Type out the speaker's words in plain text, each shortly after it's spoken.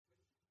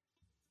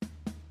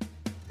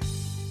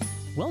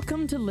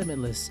Welcome to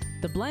Limitless,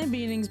 the Blind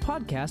Beginnings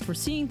podcast where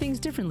seeing things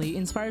differently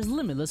inspires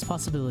limitless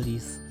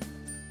possibilities.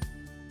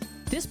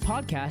 This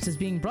podcast is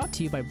being brought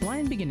to you by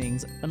Blind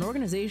Beginnings, an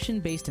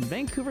organization based in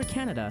Vancouver,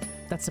 Canada,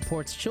 that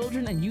supports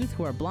children and youth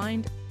who are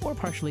blind or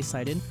partially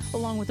sighted,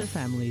 along with their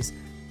families.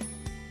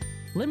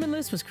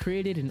 Limitless was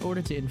created in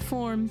order to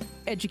inform,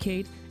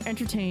 educate,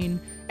 entertain,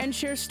 and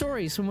share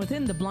stories from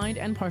within the blind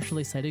and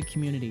partially sighted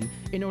community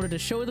in order to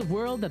show the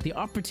world that the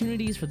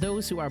opportunities for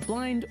those who are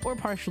blind or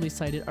partially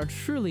sighted are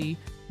truly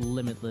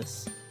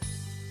limitless.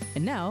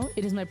 And now,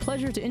 it is my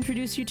pleasure to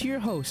introduce you to your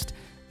host,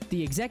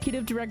 the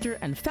Executive Director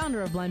and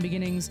Founder of Blind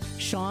Beginnings,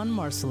 Sean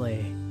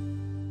Marcellet.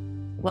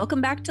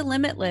 Welcome back to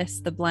Limitless,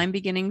 the Blind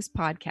Beginnings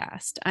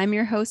podcast. I'm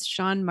your host,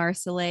 Sean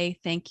Marcellet.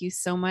 Thank you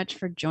so much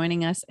for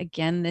joining us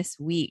again this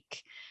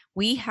week.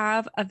 We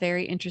have a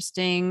very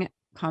interesting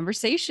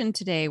conversation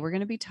today. We're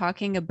going to be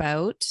talking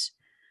about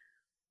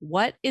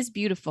what is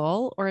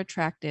beautiful or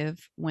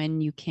attractive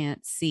when you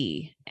can't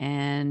see.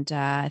 And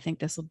I think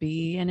this will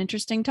be an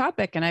interesting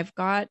topic. And I've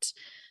got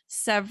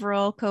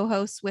several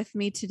co-hosts with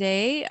me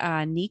today,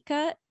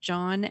 Nika,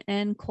 John,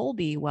 and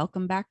Colby.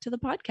 Welcome back to the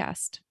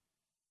podcast.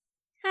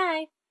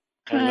 Hi.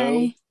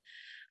 Hello.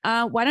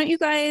 Hi. Why don't you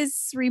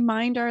guys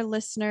remind our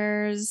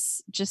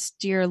listeners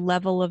just your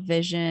level of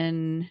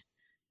vision,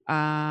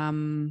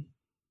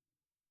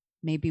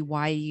 maybe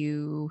why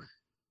you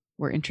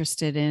were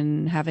interested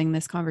in having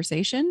this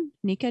conversation?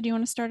 Nika, do you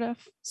want to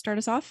start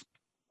us off?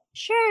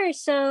 Sure.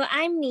 So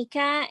I'm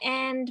Nika,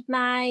 and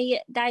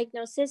my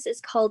diagnosis is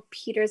called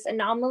Peters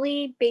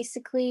anomaly.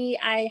 Basically,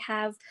 I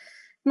have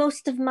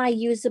most of my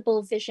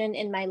usable vision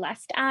in my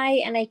left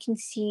eye, and I can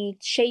see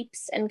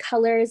shapes and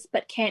colors,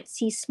 but can't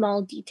see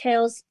small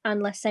details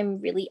unless I'm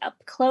really up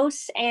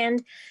close.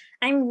 And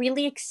I'm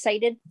really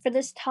excited for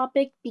this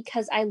topic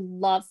because I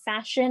love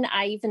fashion.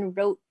 I even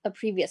wrote a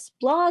previous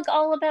blog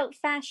all about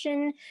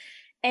fashion,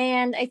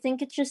 and I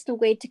think it's just a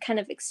way to kind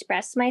of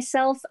express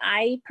myself.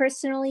 I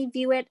personally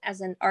view it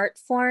as an art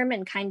form,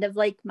 and kind of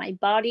like my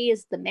body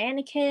is the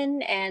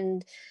mannequin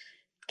and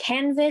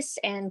canvas,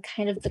 and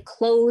kind of the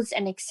clothes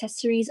and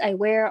accessories I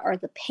wear are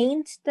the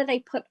paint that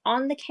I put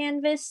on the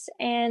canvas.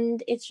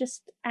 And it's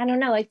just, I don't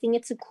know, I think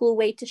it's a cool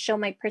way to show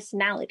my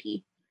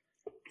personality.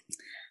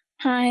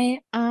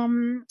 Hi.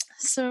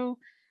 So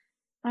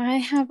I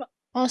have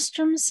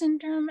Ostrom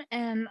syndrome,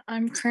 and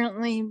I'm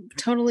currently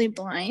totally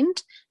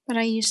blind, but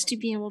I used to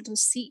be able to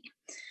see.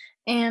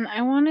 And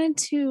I wanted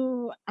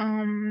to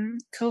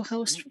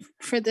co-host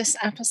for this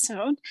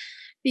episode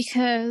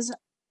because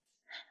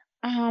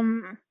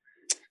I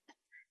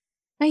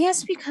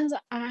guess because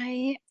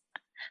I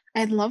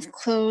love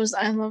clothes.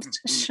 I love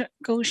to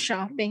go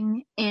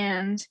shopping,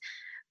 and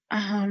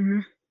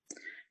I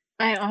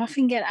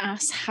often get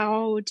asked,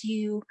 how do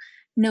you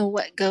know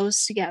what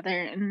goes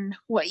together and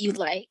what you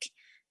like?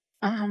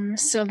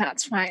 So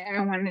that's why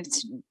I wanted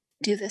to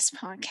do this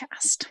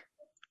podcast.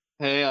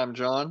 Hey, I'm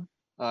John.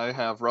 I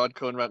have rod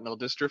cone retinal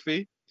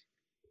dystrophy.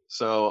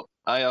 So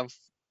I have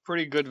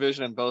pretty good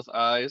vision in both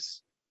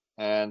eyes,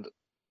 and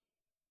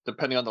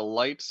depending on the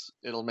light,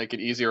 it'll make it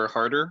easier or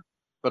harder.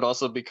 But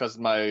also because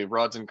my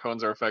rods and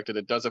cones are affected,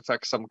 it does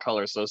affect some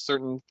colors. So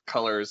certain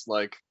colors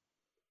like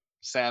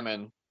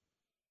salmon,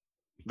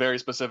 very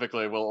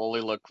specifically, will only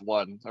look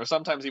one. Or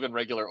sometimes even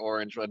regular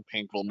orange and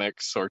pink will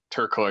mix, or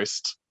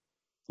turquoise.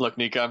 Look,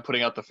 Nika, I'm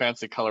putting out the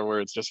fancy color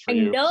words just for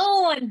you. I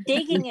know, I'm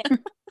digging it.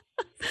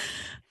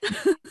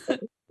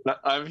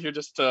 I'm here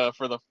just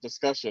for the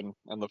discussion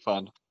and the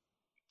fun.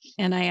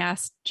 And I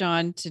asked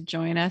John to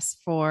join us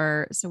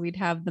so we'd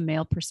have the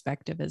male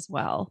perspective as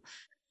well.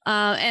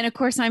 And of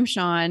course, I'm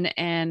Sean,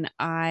 and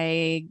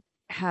I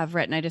have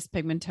retinitis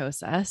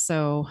pigmentosa.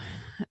 So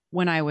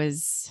when I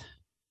was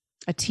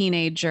a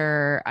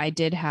teenager, I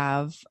did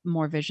have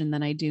more vision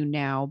than I do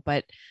now,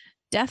 but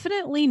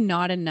definitely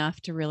not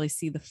enough to really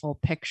see the full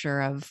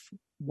picture of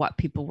what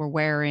people were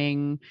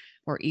wearing,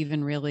 or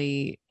even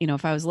really,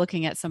 if I was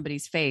looking at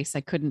somebody's face,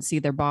 I couldn't see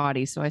their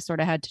body. So I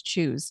sort of had to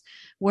choose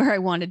where I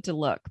wanted to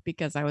look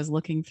because I was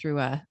looking through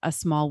a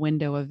small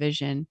window of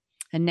vision.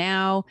 And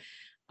now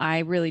I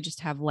really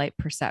just have light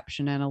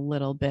perception and a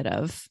little bit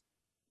of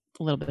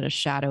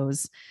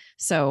shadows.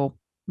 So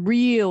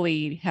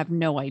really have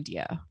no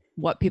idea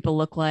what people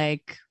look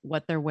like,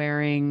 what they're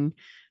wearing.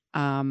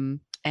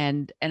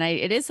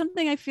 It is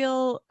something I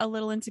feel a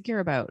little insecure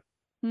about.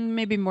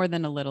 Maybe more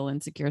than a little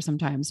insecure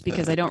sometimes,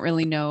 because I don't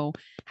really know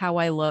how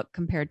I look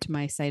compared to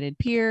my sighted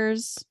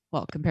peers.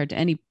 Well, compared to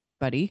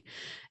anybody,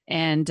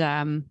 and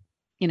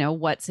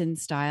what's in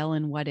style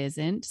and what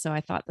isn't. So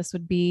I thought this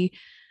would be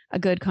a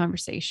good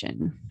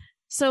conversation.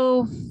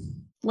 So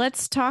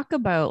let's talk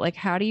about,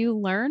 how do you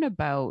learn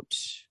about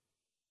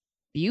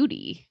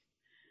beauty?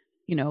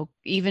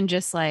 Even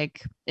just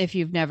if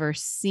you've never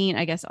seen,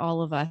 I guess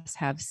all of us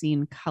have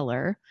seen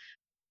color.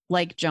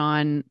 Like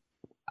John,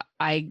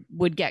 I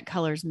would get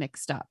colors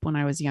mixed up when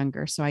I was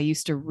younger. So I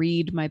used to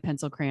read my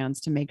pencil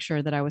crayons to make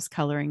sure that I was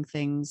coloring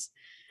things,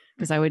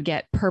 because I would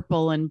get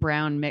purple and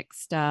brown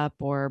mixed up,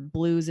 or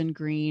blues and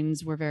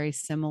greens were very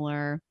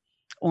similar,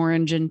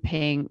 orange and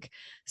pink.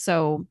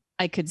 So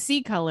I could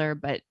see color,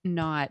 but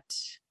not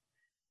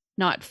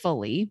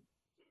fully.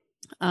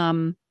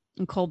 And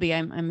Colby,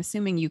 I'm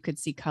assuming you could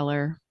see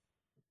color.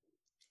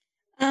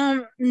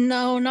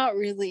 No, not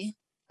really.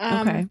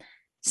 Okay.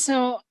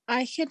 So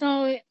I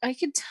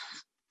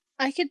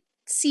could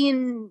see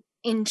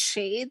in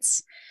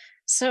shades.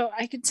 So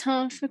I could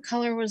tell if a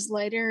color was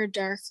lighter or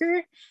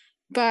darker,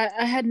 but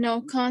I had no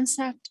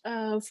concept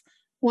of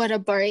what a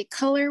bright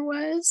color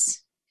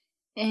was.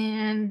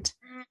 And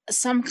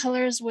some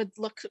colors would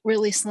look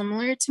really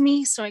similar to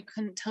me, so I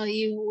couldn't tell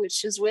you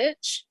which is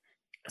which.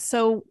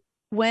 So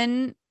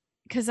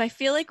because I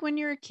feel like when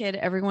you're a kid,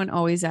 everyone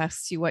always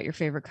asks you what your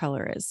favorite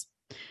color is.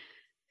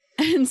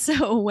 And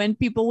so when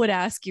people would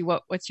ask you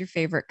what's your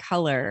favorite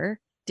color,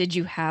 did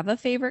you have a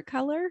favorite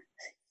color?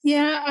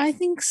 Yeah, I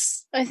think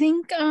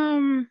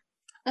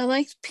I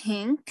liked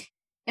pink,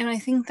 and I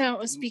think that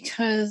was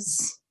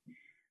because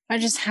I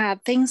just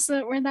had things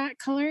that were that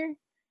color.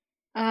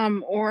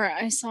 Or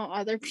I saw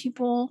other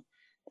people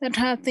that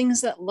had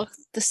things that looked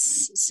the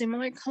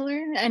similar color,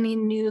 and he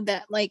knew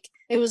that like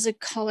it was a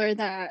color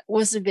that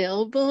was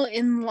available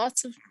in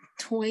lots of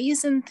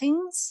toys and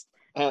things.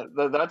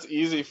 That's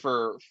easy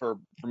for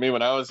me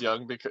when I was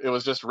young, because it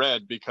was just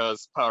red,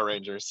 because Power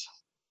Rangers.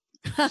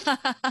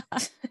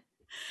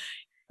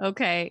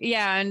 Okay.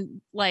 Yeah.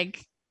 And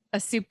like a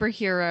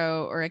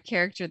superhero or a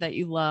character that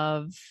you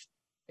love,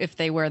 if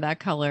they wear that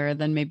color,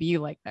 then maybe you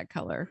like that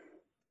color.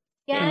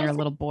 Yeah, when I you're a was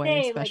little gonna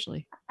boy, say,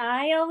 especially.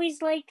 I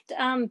always liked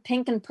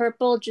pink and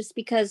purple just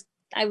because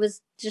I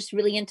was just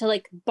really into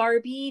like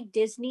Barbie,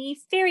 Disney,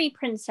 fairy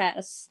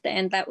princess,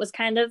 and that was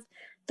kind of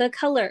the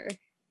color.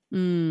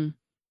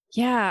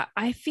 Yeah,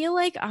 I feel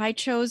like I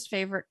chose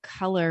favorite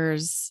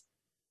colors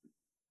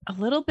a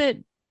little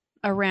bit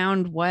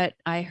around what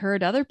I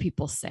heard other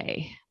people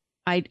say.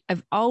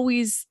 I've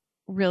always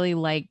really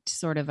liked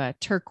sort of a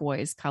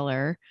turquoise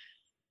color,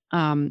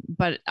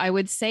 but I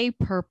would say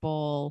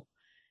purple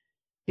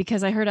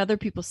because I heard other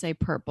people say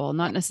purple,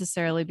 not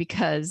necessarily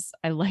because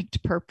I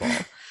liked purple.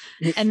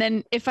 And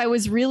then if I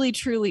was really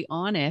truly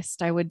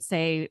honest, I would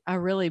say a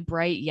really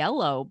bright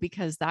yellow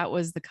because that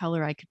was the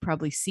color I could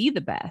probably see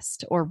the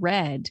best, or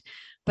red.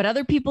 But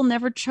other people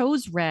never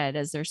chose red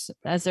as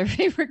their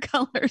favorite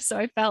color. So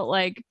I felt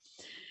like,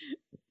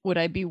 would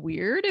I be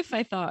weird if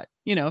I thought,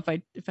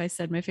 if I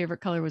said my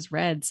favorite color was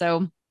red?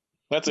 So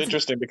That's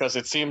interesting, because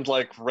it seemed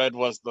like red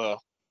was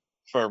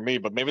for me,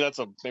 but maybe it's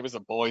a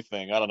boy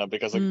thing. I don't know,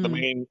 because like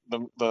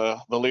the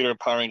leader of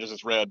Power Rangers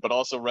is red, but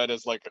also red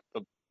is like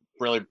a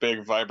really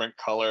big, vibrant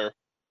color.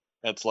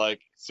 It's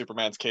like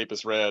Superman's cape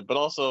is red, but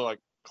also like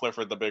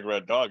Clifford the Big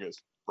Red Dog is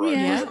bright.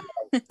 yeah,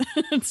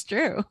 it's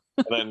true.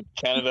 And then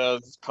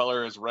Canada's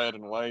color is red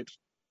and white,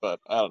 but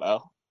I don't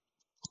know.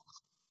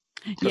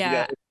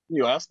 Yeah,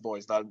 you ask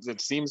boys that,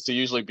 it seems to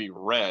usually be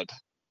red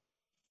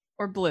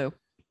or blue.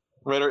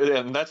 red,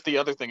 and that's the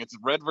other thing. It's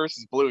red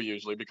versus blue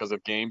usually because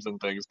of games and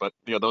things, but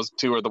those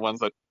two are the ones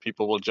that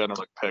people will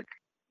generally pick.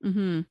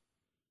 Mm-hmm.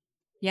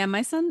 Yeah,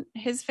 my son,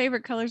 his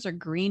favorite colors are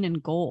green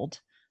and gold.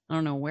 I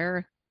don't know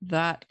where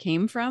that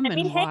came from and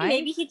Hey, why.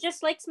 maybe he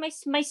just likes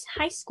my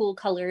high school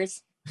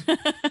colors.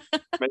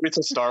 Maybe it's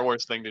a Star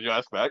Wars thing. Did you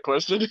ask that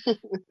question?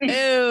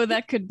 Oh,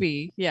 that could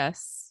be.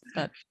 Yes,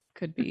 that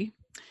could be.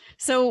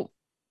 So,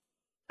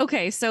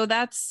 okay, so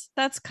that's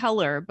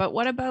color, but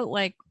what about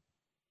like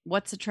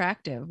what's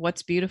attractive?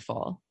 What's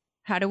beautiful?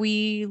 How do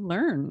we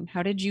learn?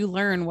 How did you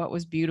learn what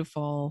was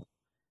beautiful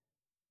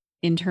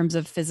in terms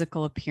of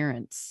physical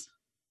appearance?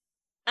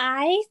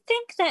 I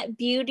think that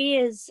beauty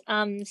is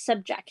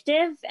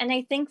subjective, and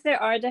I think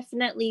there are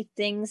definitely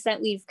things that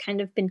we've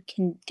kind of been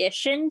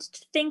conditioned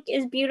to think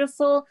is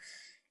beautiful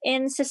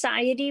in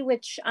society,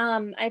 which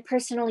I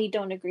personally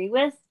don't agree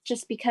with,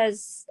 just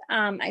because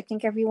I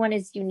think everyone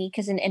is unique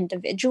as an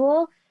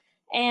individual.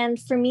 And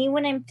for me,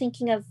 when I'm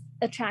thinking of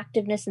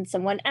attractiveness in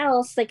someone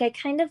else, like I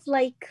kind of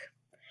like,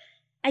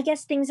 I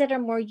guess, things that are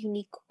more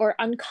unique or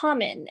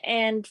uncommon.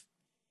 And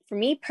for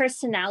me,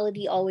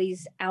 personality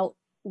always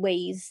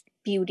outweighs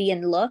beauty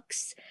and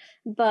looks,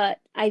 but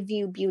I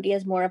view beauty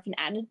as more of an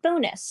added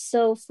bonus.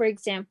 So, for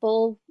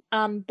example,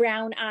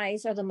 brown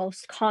eyes are the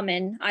most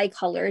common eye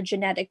color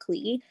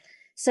genetically.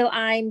 So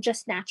I'm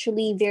just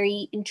naturally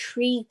very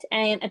intrigued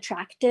and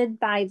attracted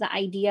by the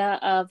idea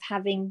of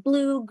having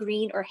blue,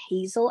 green, or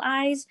hazel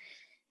eyes,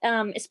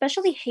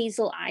 especially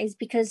hazel eyes,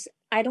 because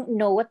I don't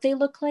know what they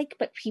look like,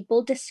 but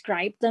people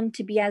describe them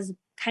to be as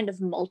kind of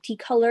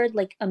multicolored,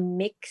 like a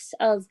mix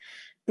of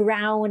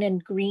brown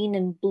and green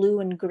and blue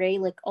and gray,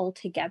 like all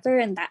together.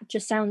 And that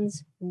just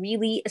sounds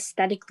really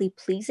aesthetically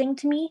pleasing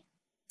to me.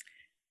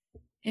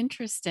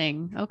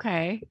 Interesting.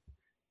 Okay.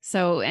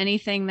 So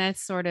anything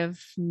that's sort of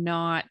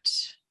not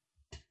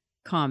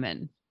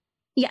common.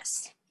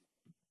 Yes.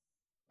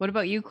 What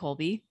about you,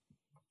 Colby?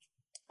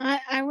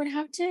 I would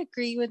have to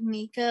agree with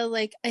Mika.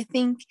 Like, I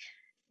think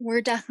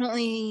we're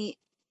definitely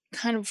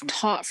kind of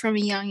taught from a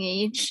young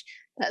age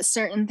that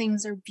certain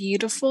things are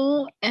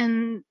beautiful,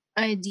 and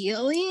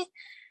ideally,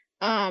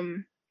 I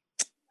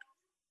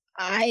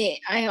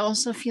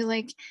also feel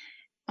like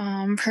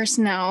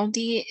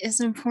personality is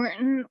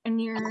important when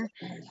you're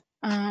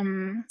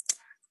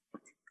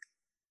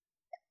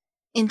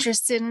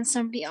interested in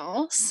somebody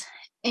else.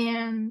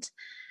 And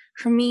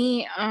for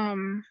me,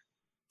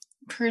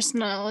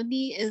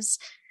 personality is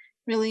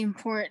really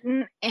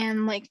important.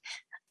 And like,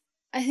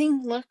 I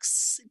think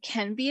looks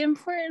can be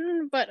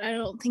important, but I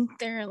don't think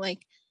they're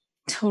like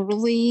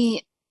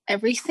totally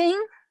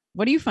everything.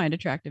 What do you find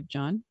attractive,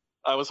 John?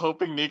 I was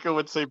hoping Nika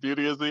would say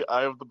beauty is the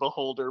eye of the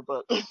beholder,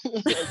 but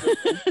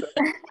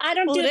I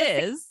don't Well, do it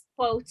the is.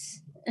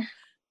 quotes.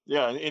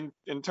 yeah,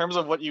 in terms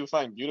of what you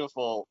find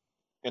beautiful,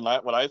 in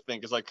that, what I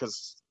think is like,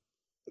 because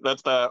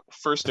that's the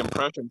first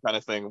impression kind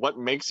of thing. What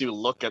makes you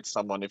look at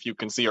someone if you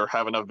can see or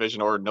have enough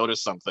vision or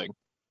notice something?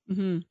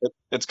 Mm-hmm.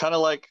 It's kind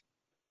of like,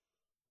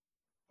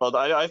 well,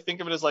 I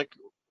think of it as like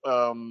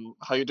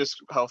how you just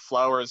how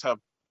flowers have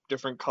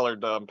different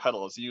colored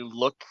petals.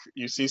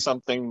 You see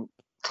something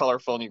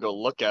colorful, and you go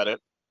look at it,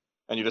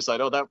 and you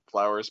decide, oh, that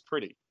flower is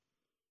pretty.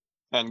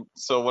 And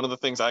so one of the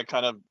things I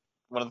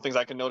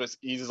can notice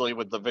easily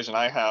with the vision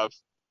I have,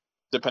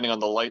 depending on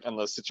the light and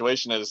the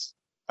situation, is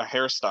a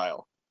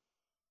hairstyle.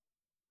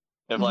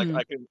 If like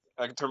Mhm.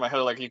 I can turn my head,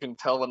 like you can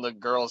tell when the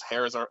girl's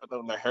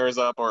when their hair is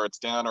up or it's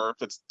down or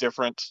if it's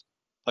different.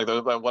 Like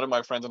one of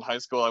my friends in high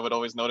school, I would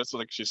always notice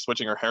like she's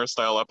switching her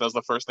hairstyle up. That's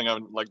the first thing I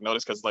would like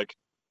notice, because like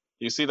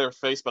you see their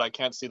face, but I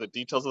can't see the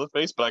details of the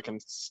face, but I can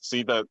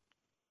see that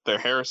their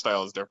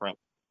hairstyle is different.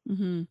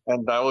 Mm-hmm.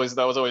 And that was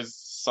always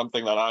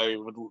something that I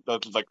would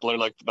that like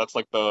literally like that's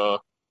like the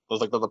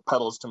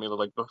petals to me,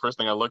 like the first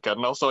thing I look at.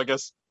 And also I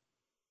guess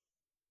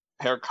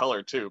hair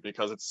color too,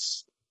 because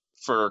it's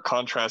for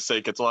contrast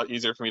sake, it's a lot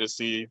easier for me to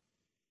see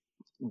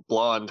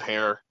blonde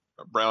hair,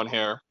 brown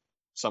hair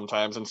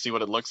sometimes and see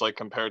what it looks like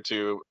compared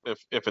to if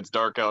it's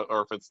dark out,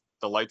 or if it's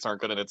the lights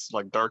aren't good and it's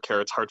like dark hair,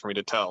 it's hard for me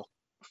to tell.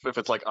 If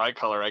it's like eye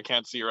color, I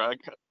can't see your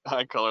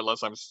eye color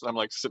unless I'm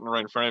like sitting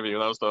right in front of you.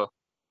 That was the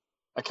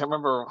I can't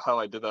remember how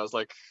I did that. I was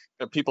like,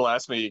 if people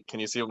ask me, "Can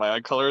you see what my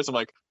eye color is?" I'm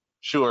like,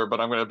 "Sure, but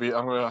I'm gonna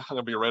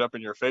be right up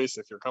in your face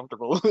if you're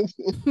comfortable."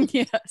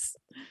 Yes.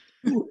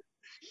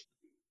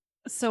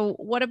 So,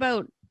 what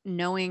about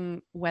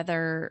knowing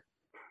whether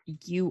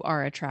you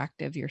are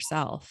attractive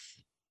yourself?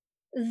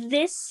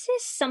 This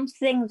is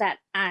something that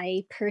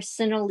I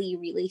personally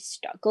really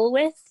struggle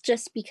with,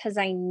 just because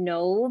I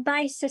know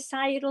by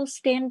societal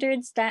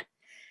standards that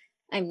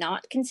I'm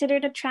not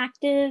considered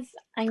attractive.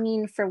 I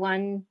mean, for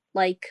one,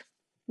 like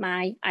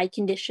my eye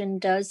condition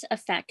does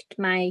affect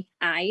my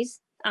eyes,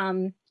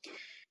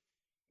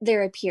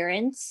 their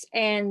appearance,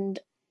 and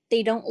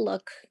they don't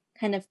look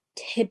kind of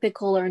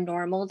typical or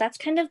normal. That's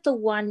kind of the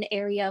one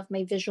area of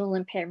my visual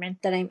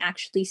impairment that I'm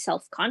actually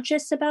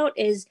self-conscious about,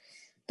 is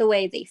the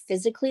way they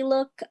physically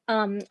look.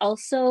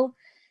 Also,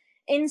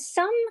 in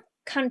some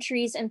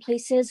countries and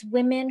places,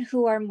 women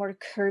who are more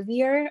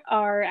curvier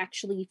are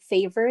actually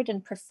favored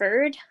and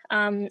preferred.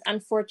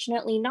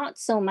 Unfortunately, not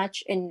so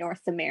much in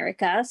North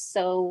America.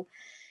 So,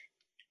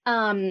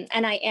 and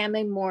I am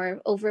a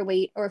more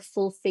overweight or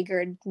full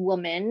figured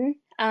woman.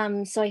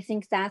 So I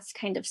think that's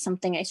kind of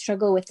something I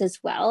struggle with as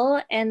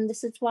well. And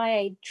this is why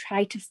I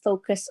try to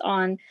focus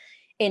on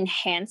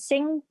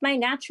enhancing my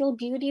natural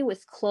beauty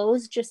with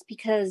clothes, just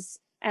because,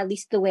 at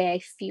least the way I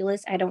feel,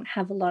 is I don't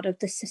have a lot of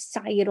the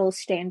societal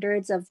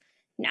standards of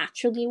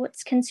naturally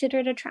what's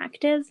considered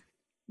attractive.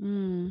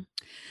 Mm.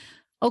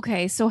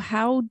 Okay, so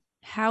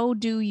how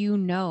do you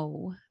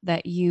know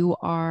that you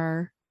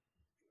are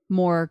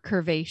more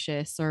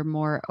curvaceous or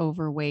more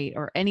overweight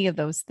or any of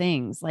those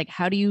things? Like,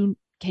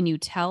 can you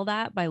tell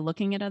that by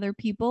looking at other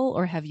people,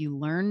 or have you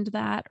learned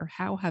that, or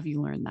how have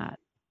you learned that?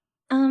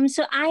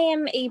 So I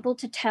am able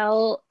to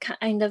tell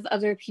kind of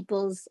other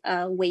people's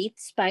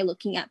weights by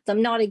looking at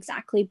them. Not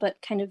exactly, but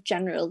kind of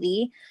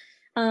generally.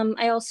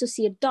 I also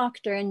see a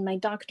doctor, and my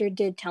doctor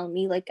did tell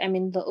me like I'm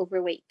in the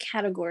overweight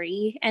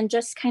category. And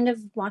just kind of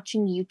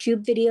watching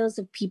YouTube videos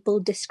of people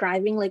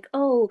describing like,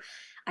 oh,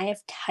 I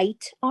have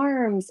tight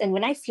arms, and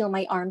when I feel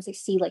my arms, I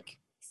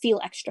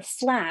feel extra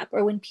flap.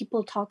 Or when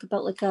people talk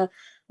about like a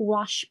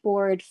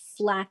washboard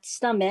flat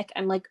stomach,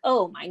 I'm like,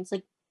 oh, mine's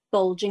like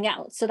bulging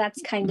out. So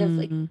that's kind of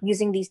like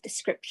using these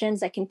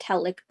descriptions, I can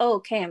tell like, oh,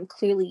 okay, I'm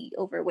clearly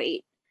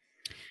overweight.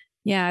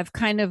 Yeah, I've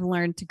kind of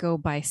learned to go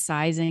by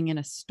sizing in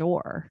a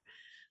store.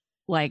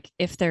 Like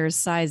if there's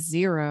size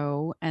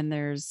 0 and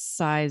there's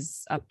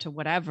size up to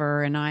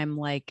whatever, and I'm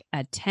like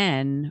a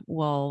 10,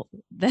 well,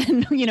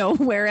 then,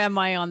 where am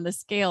I on the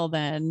scale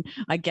then?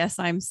 I guess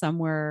I'm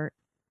somewhere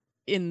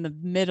in the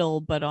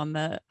middle, but on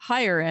the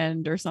higher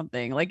end or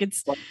something.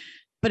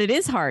 But it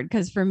is hard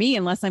because for me,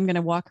 unless I'm going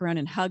to walk around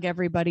and hug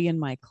everybody in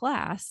my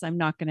class, I'm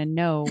not going to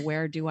know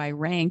where do I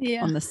rank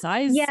on the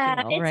size scale,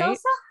 it's right?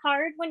 also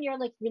hard when you're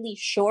like really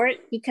short,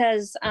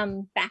 because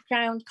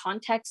background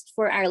context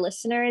for our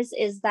listeners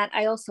is that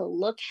I also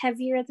look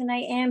heavier than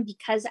I am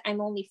because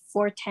I'm only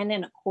 4'10"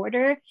 and a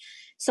quarter.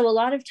 So a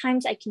lot of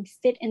times I can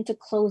fit into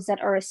clothes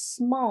that are a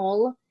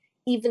small,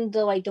 even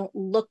though I don't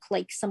look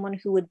like someone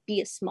who would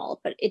be a small,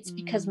 but it's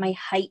because my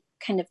height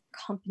kind of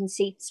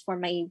compensates for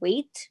my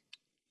weight.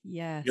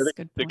 Yes, The,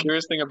 good the point.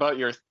 curious thing about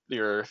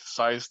your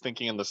size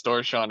thinking in the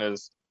store, Sean,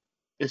 is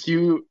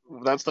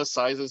that's the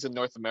sizes in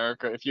North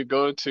America. If you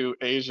go to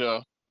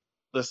Asia,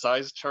 the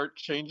size chart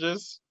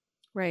changes.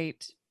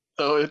 Right.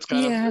 So it's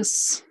kind of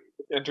Yes.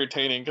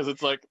 entertaining because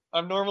it's like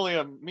I'm normally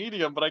a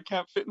medium, but I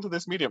can't fit into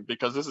this medium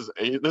because this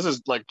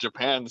is like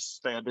Japan's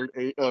standard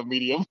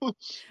medium.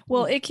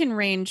 Well, it can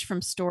range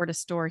from store to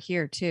store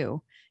here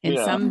too. In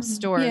Yeah. some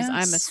stores,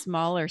 I'm a Yes.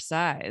 smaller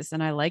size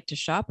and I like to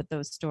shop at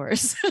those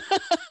stores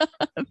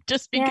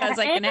just Yeah, because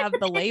I can and it have the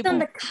depends on label.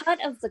 the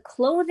cut of the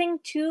clothing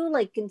too.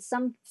 Like in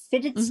some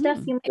fitted stuff,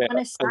 Mhm. you might Yeah,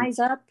 want to size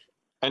up.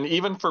 And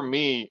even for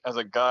me as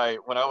a guy,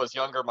 when I was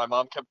younger, my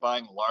mom kept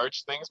buying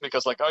large things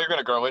because, like, oh, you're going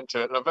to grow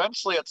into it. And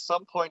eventually, at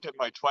some point in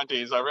my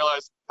 20s, I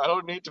realized I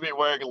don't need to be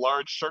wearing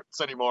large shirts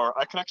anymore.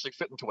 I can actually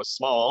fit into a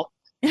small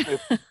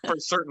for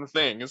certain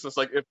things. It's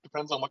like, it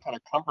depends on what kind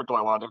of comfort do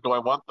I want. Do I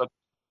want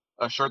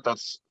a shirt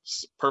that's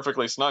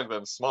perfectly snug,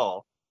 then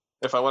small.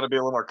 If I want to be a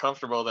little more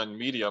comfortable, then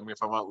medium. If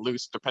I want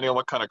loose, depending on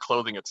what kind of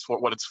clothing it's for,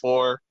 what it's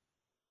for,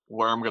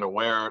 where I'm going to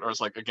wear it, or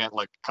it's like, again,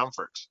 like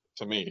comfort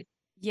to me.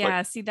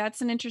 Yeah, see,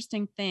 that's an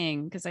interesting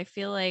thing because I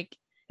feel like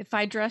if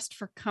I dressed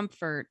for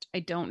comfort, I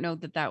don't know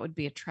that that would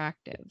be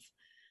attractive.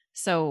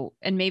 So,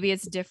 and maybe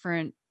it's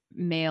different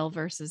male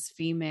versus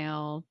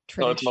female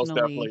So it's most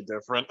traditionally.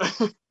 definitely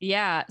different.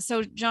 Yeah.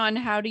 So, John,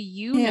 how do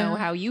you know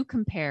how you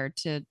compare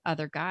to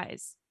other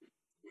guys?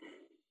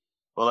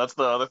 Well, that's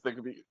the other thing.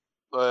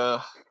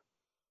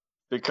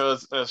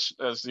 Because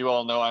as you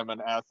all know, I'm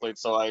an athlete,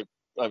 so I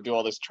do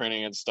all this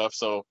training and stuff.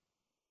 So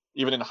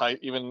even in high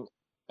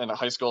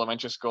school,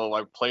 elementary school,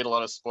 I played a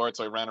lot of sports.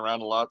 I ran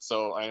around a lot,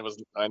 so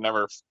I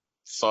never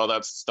saw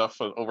that stuff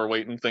of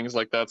overweight and things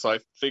like that. So I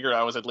figured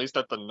I was at least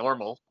at the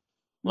normal,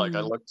 like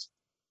I Mhm. looked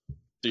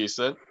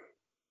decent.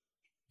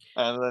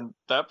 And then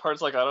that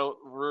part's like I don't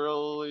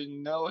really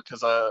know it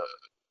because I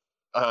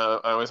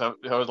always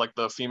like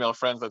the female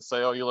friends that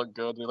say, "Oh, you look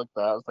good, you look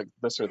bad," it's like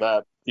this or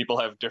that. People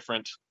have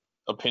different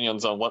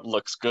opinions on what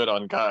looks good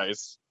on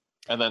guys,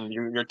 and then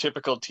your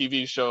typical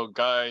TV show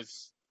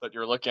guys that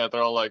you're looking at,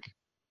 they're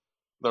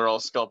all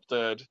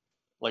sculpted,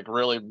 like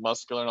really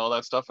muscular and all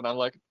that stuff. And I'm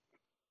like,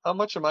 how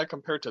much am I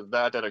compared to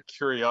that at a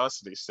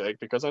curiosity's sake?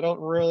 Because I don't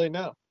really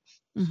know.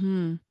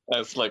 Mhm.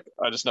 It's like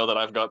I just know that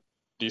I've got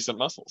decent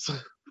muscles.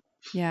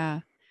 Yeah.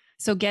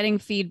 So getting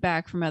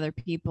feedback from other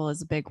people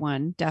is a big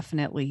one,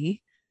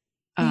 definitely.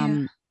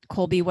 Yeah.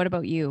 Colby, what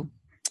about you?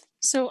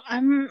 So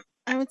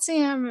I would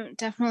say I'm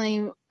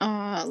definitely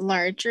a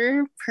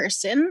larger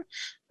person.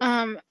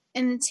 And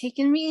it's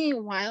taken me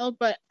a while,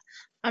 but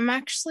I'm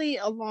actually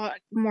a lot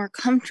more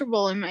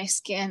comfortable in my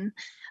skin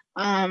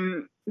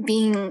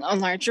being a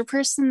larger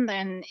person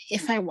than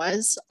if I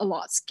was a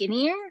lot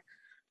skinnier.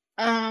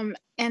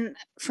 And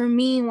for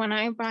me, when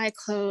I buy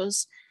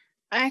clothes,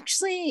 I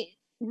actually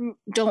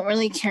don't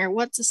really care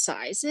what the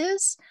size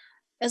is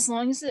as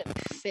long as it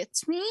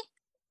fits me.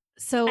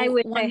 So I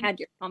wish I had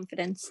your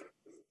confidence.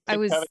 I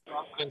was Having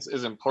confidence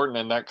is important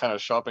in that kind of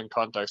shopping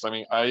context. I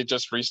mean, I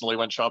just recently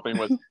went shopping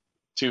with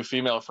two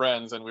female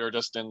friends, and we were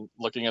just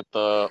looking at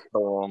the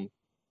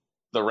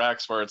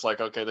racks where it's like,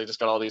 okay, they just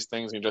got all these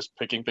things, and you're just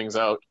picking things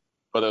out.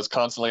 But it was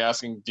constantly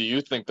asking, "Do you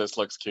think this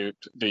looks cute?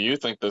 Do you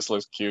think this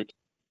looks cute?"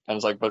 And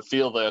it's like, "But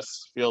feel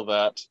this, feel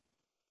that."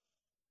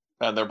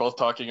 And they're both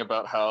talking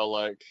about how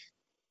like,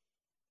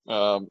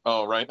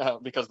 oh, right now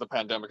because of the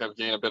pandemic, I've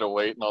gained a bit of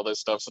weight and all this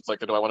stuff. So it's like,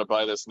 do I want to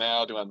buy this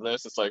now? Do I want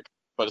this? It's like,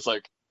 but it's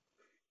like,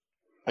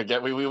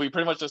 again, we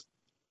pretty much just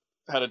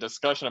had a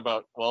discussion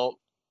about, well,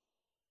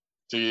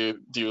 do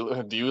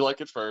you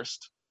like it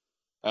first?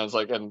 And it's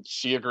like, and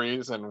she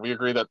agrees, and we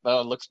agree that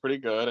it looks pretty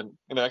good, and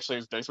it actually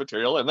is nice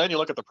material. And then you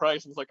look at the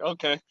price, and it's like,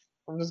 okay,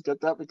 I'm just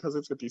get that because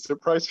it's a decent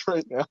price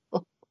right now.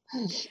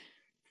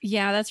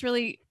 Yeah, that's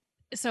really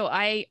so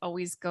I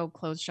always go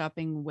clothes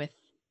shopping with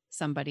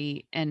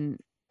somebody and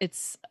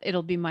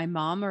it'll be my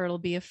mom or it'll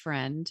be a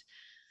friend.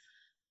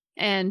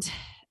 And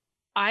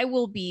I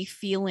will be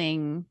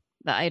feeling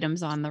the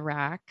items on the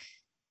rack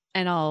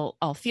and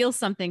I'll feel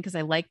something because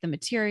I like the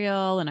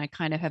material and I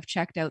kind of have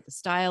checked out the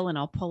style and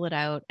I'll pull it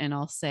out and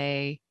I'll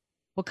say,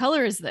 what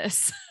color is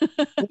this?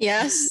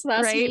 Yes,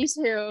 that's Right? me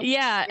too.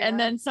 Yeah. And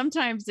then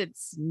sometimes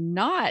it's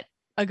not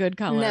a good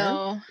color.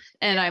 No.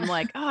 And I'm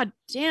like, oh,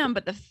 damn,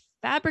 but the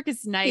fabric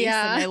is nice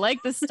Yeah. and I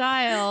like the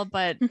style.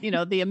 But,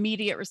 the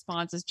immediate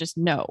response is just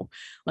no,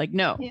 like,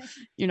 no,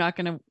 Yeah.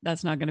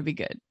 that's not going to be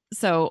good.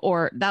 So,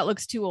 or that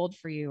looks too old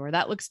for you, or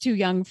that looks too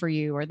young for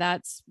you, or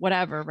that's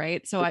whatever.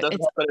 Right. So It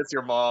doesn't help that it's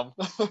your mom.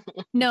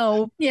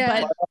 no, Yeah.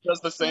 My but mom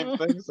does the same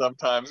thing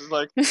sometimes. It's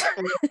like,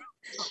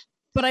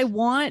 but I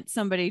want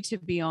somebody to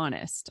be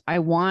honest. I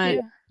want,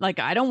 like,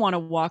 I don't want to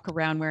walk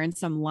around wearing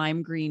some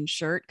lime green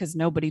shirt because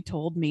nobody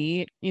told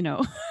me,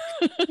 Yeah.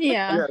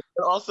 yeah.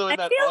 But also in I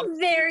that feel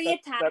very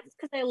attacked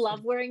because I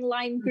love wearing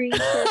lime green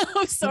shirts.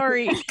 Oh,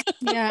 sorry.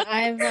 Yeah,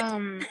 I've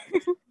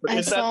I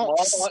is that saw mom?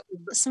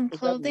 some Is that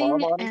clothing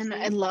mom and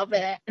honesty? I love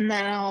it. And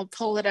then I'll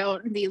pull it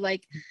out and be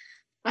like,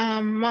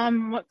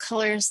 Mom, what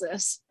color is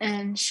this?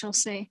 And she'll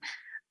say,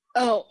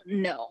 oh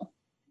no.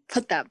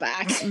 put that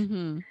back.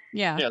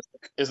 Yeah. Yes.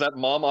 Is that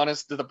mom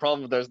honest? The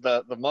problem, there's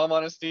the mom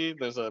honesty,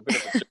 there's a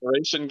bit of a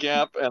generation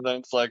gap, and then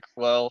it's like,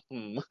 well,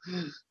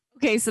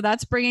 Okay, so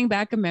that's bringing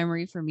back a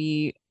memory for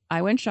me.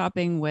 I went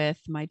shopping with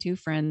my two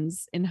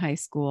friends in high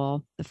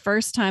school. The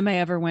first time I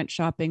ever went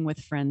shopping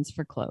with friends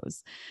for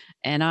clothes.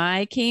 And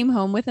I came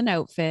home with an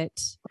outfit,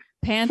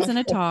 pants and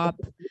a top,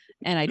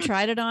 and I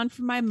tried it on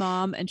for my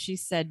mom and she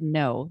said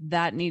no,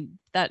 that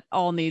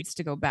all needs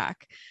to go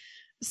back.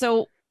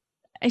 So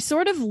I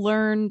sort of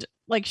learned,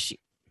 like,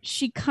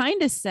 she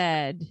kind of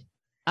said,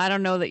 I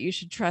don't know that you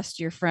should trust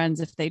your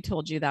friends if they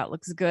told you that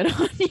looks good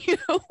on you,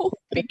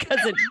 because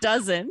it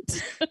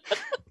doesn't.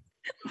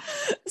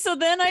 So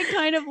then I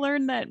kind of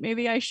learned that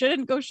maybe I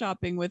shouldn't go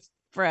shopping with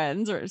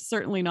friends, or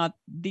certainly not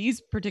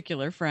these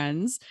particular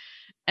friends,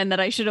 and that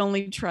I should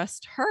only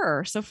trust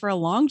her. So for a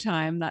long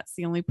time, that's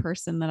the only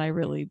person that I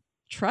really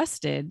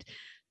trusted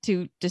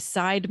to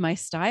decide my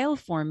style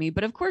for me.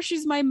 But of course,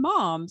 she's my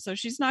mom, so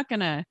she's not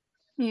gonna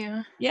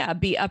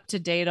be up to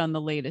date on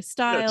the latest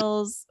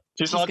styles.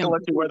 She's not gonna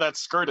let you wear that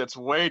skirt. It's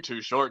way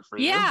too short for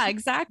you. Yeah,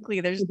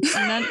 exactly. There's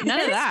none of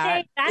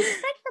that. That's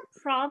like the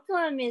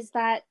problem, is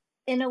that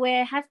in a way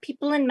I have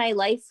people in my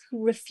life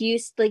who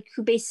refuse, like,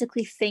 who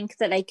basically think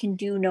that I can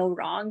do no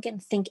wrong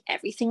and think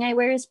everything I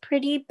wear is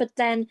pretty. But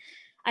then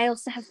I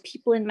also have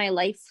people in my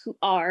life who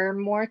are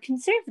more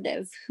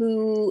conservative,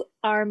 who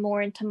are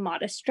more into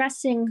modest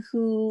dressing,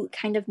 who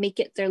kind of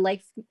make it their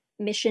life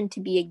mission to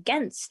be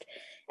against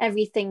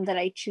everything that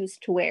I choose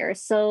to wear.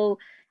 So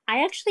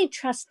I actually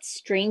trust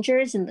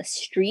strangers in the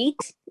street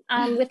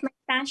with my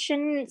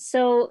fashion.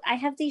 So I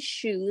have these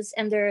shoes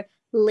and they're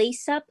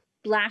lace up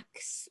black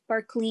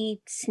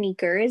sparkly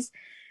sneakers.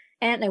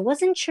 And I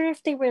wasn't sure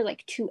if they were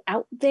like too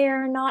out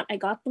there or not. I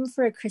got them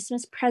for a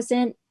Christmas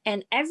present.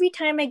 And every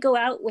time I go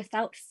out,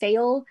 without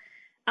fail,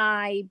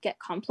 I get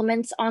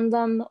compliments on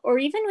them. Or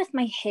even with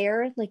my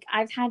hair, like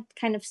I've had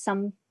kind of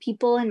some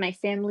people in my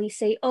family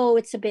say, oh,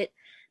 it's a bit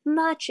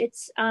much.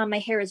 It's my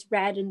hair is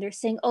red. And they're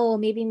saying, oh,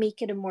 maybe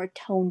make it a more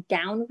toned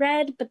down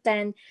red. But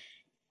then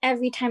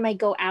every time I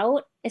go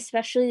out,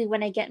 especially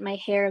when I get my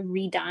hair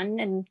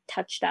redone and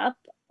touched up,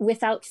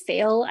 without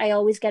fail, I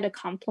always get a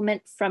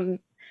compliment from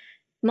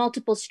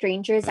multiple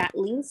strangers at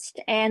least.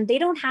 And they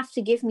don't have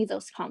to give me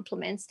those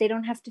compliments. They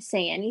don't have to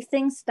say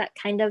anything. So that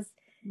kind of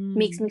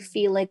makes me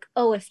feel like,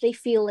 oh, if they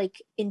feel like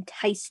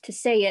enticed to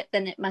say it,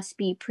 then it must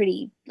be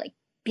pretty like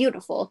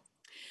beautiful.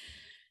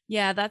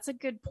 Yeah, that's a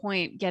good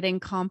point.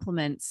 Getting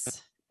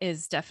compliments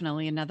is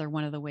definitely another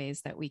one of the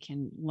ways that we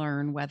can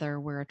learn whether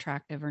we're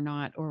attractive or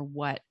not, or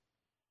what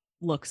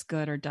looks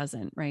good or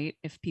doesn't, right?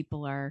 If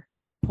people are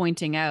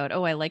pointing out,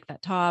 oh, I like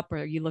that top,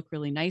 or you look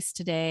really nice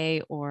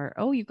today, or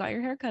oh, you got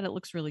your hair cut, it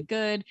looks really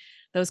good.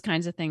 Those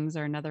kinds of things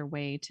are another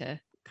way to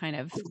kind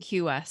of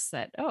cue us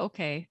that, oh,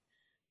 okay,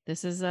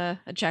 this is a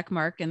check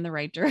mark in the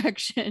right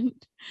direction.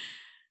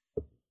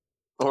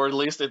 Or at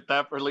least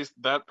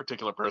that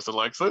particular person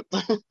likes it.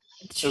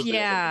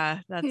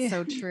 Yeah, that's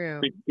so true.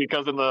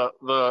 Because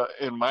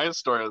in my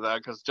story of that,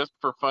 because just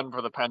for fun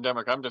for the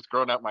pandemic, I'm just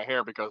growing out my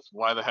hair because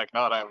why the heck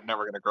not? I'm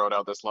never going to grow it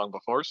out this long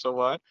before, so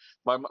why?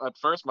 At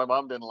first, my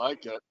mom didn't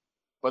like it,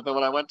 but then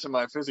when I went to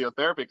my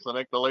physiotherapy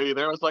clinic, the lady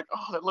there was like,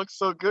 "Oh, that looks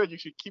so good. You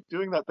should keep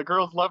doing that. The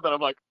girls love that." I'm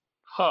like,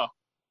 "Huh?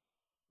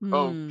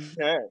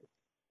 Okay.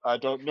 I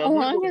don't know."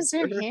 How long is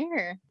her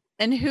hair?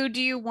 And who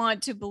do you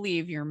want to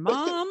believe, your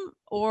mom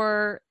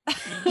or? But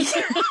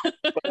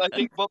I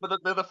think, but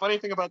the funny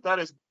thing about that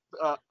is,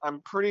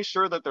 I'm pretty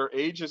sure that their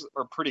ages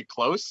are pretty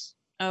close.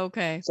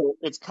 Okay. So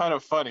it's kind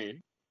of funny,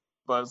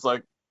 but it's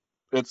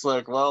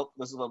like, well,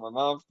 this is what my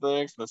mom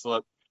thinks. This is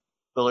what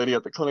the lady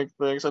at the clinic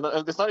thinks, and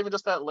it's not even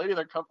just that lady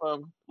that come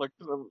like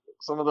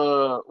one of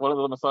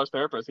the massage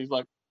therapists. He's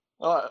like,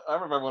 oh, I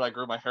remember when I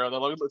grew my hair.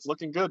 It's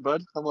looking good,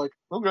 bud. I'm like,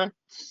 okay.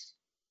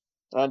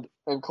 And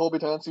Colby,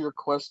 to answer your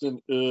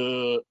question,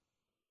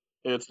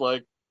 it's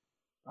like,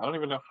 I don't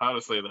even know how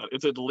to say that.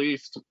 It's at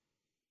least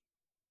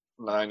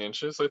 9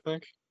 inches, I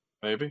think,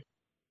 maybe.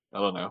 I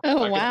don't know.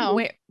 Oh, wow.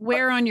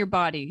 Where on your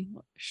body?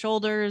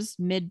 Shoulders,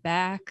 mid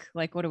back?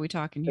 Like, what are we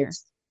talking here? I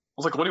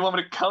was like, what do you want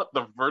me to count?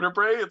 The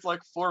vertebrae? It's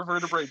like 4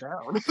 vertebrae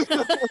down.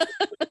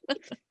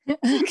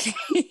 Okay.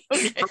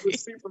 I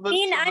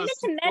mean, I'm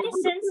into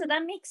medicine, so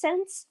that makes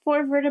sense.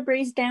 4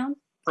 vertebrae down.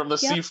 From the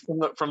C from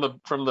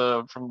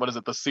what is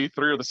it, the C3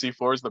 or the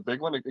C4 is the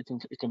big one. It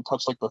can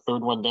touch like the 3rd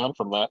one down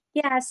from that.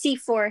 Yeah,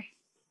 C4.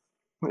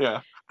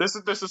 Yeah, this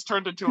is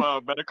turned into a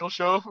medical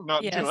show,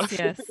 not yes,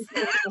 yes.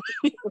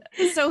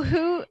 So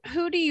who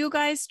do you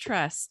guys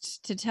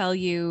trust to tell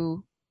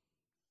you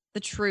the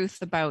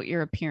truth about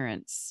your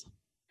appearance?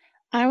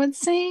 I would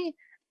say,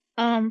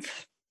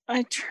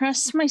 I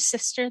trust my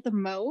sister the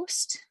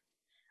most,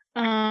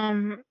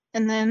 and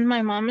then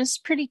my mom is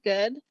pretty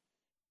good.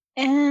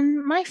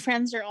 And my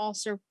friends are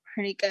also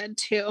pretty good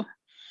too.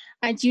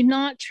 I do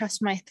not trust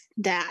my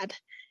dad.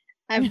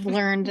 I've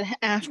learned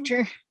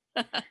after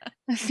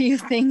a few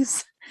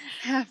things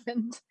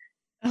happened.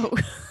 Oh,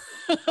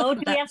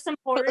 do we have some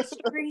horror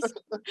stories?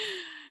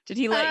 Did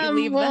he let you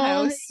leave the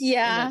house?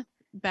 Yeah.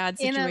 Bad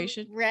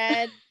situation. In a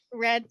red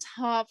red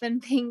top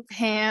and pink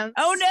pants.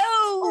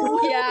 Oh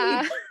no!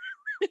 Yeah.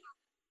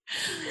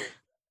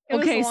 It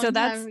was Okay, a so long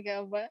that's time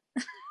ago, but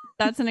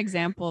that's an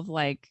example of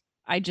like,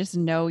 I just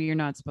know you're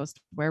not supposed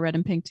to wear red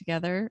and pink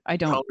together. I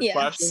don't. Color Yes.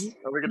 clashing.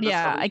 Are we gonna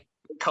Yeah, discover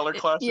color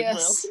clashing now?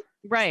 yes.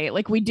 right.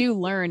 Like we do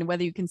learn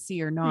whether you can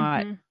see or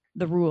not Mhm.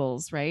 the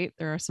rules, right?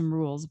 There are some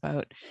rules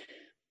about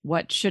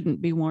what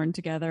shouldn't be worn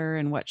together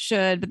and what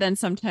should. But then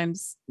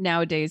sometimes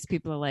nowadays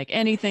people are like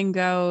anything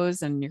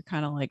goes, and you're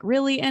kind of like,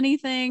 really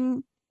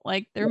anything?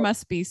 Like there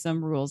must be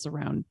some rules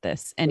around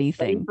this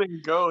anything.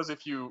 Anything goes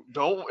if you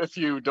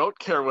don't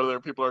care what other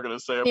people are gonna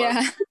say about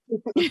Yeah.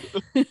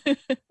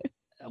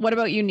 What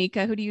about you,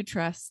 Nika? Who do you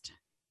trust?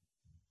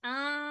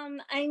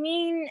 I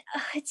mean,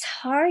 it's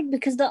hard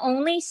because the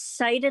only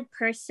sighted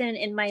person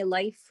in my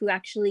life who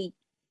actually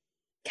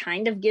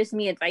kind of gives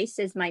me advice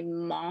is my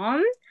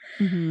mom.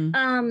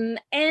 Mhm.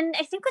 And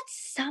I think with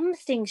some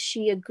things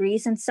she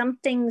agrees, and some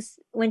things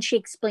when she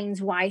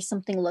explains why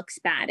something looks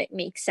bad, it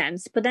makes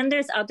sense. But then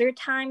there's other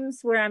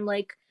times where I'm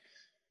like,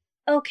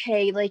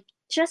 okay, like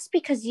just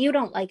because you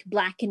don't like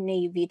black and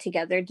navy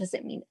together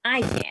doesn't mean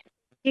I can't.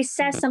 She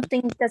says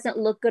something doesn't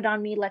look good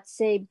on me, let's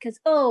say, because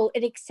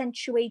it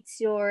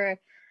accentuates your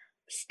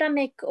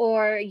stomach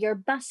or your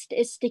bust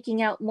is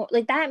sticking out more.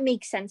 Like that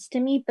makes sense to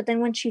me. But then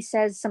when she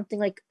says something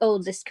like,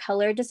 oh, this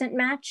color doesn't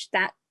match,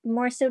 that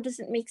more so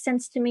doesn't make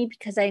sense to me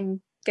because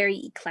I'm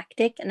very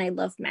eclectic and I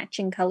love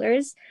matching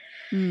colors.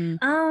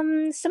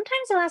 Mm.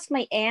 Sometimes I'll ask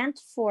my aunt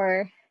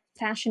for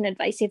fashion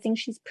advice. I think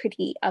she's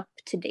pretty up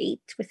to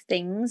date with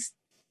things.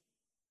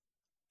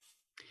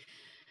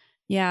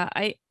 Yeah,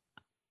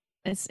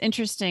 it's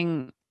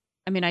interesting.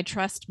 I mean, I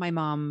trust my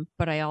mom,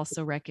 but I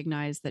also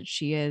recognize that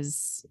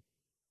she's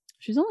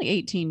only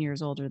 18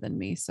 years older than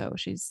me. So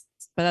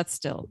but that's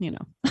still,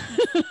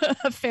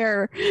 a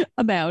fair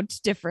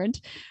amount different.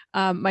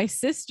 My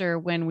sister,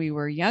 when we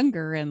were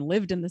younger and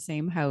lived in the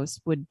same house,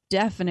 would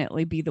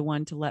definitely be the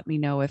one to let me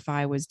know if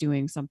I was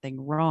doing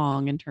something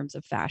wrong in terms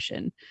of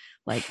fashion.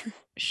 Like,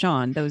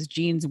 Sean, those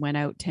jeans went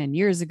out 10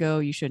 years ago.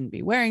 You shouldn't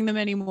be wearing them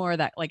anymore.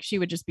 That, like, she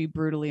would just be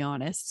brutally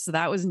honest. So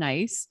that was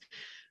nice.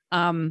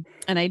 And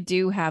I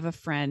do have a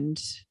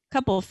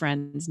couple of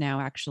friends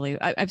now, actually.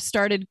 I've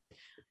started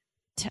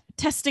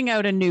testing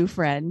out a new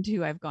friend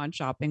who I've gone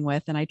shopping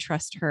with, and I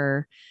trust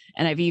her.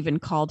 And I've even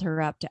called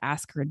her up to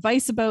ask her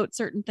advice about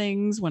certain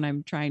things when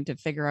I'm trying to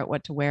figure out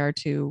what to wear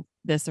to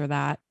this or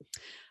that.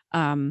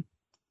 But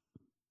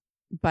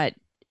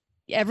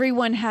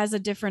everyone has a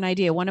different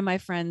idea. One of my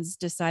friends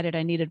decided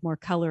I needed more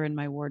color in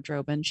my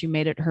wardrobe, and she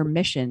made it her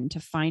mission to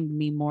find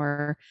me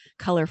more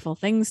colorful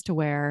things to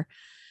wear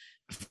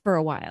for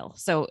a while.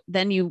 So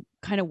then you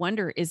kind of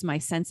wonder, is my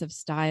sense of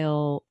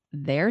style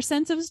their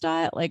sense of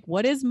style? Like,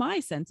 what is my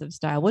sense of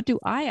style? What do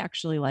I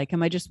actually like?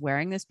 Am I just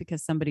wearing this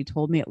because somebody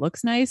told me it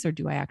looks nice, or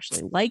do I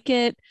actually like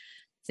it?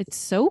 It's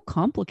so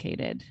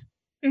complicated.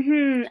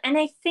 And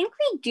I think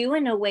we do,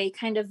 in a way,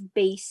 kind of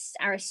base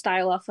our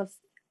style off of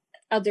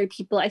other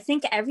people. I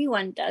think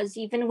everyone does,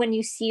 even when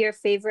you see your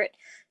favorite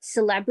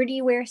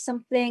celebrity wear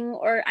something.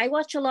 Or I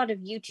watch a lot of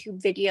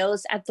YouTube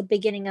videos at the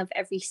beginning of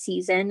every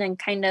season and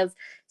kind of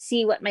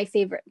see what my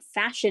favorite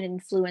fashion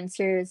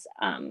influencers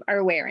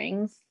are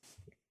wearing.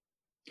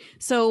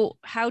 So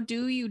how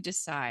do you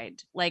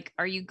decide? Like,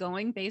 are you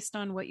going based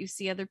on what you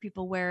see other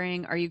people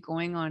wearing? Are you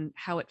going on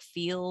how it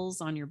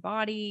feels on your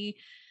body,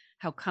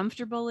 how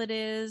comfortable it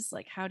is?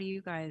 Like, how do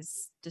you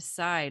guys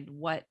decide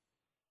what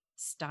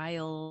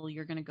style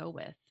you're going to go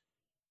with?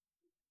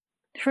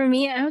 For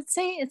me, I would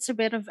say it's a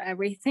bit of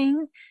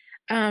everything.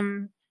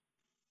 It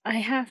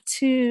has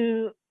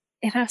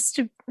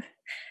to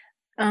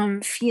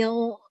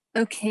feel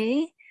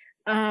okay.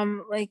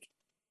 Like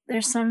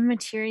there's some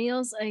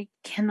materials I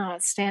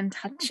cannot stand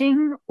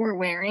touching or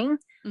wearing.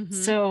 Mhm.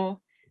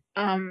 So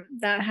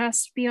that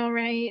has to be all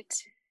right.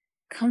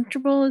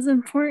 Comfortable is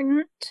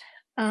important.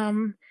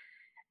 And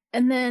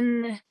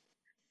then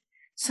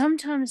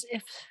sometimes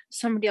if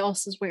somebody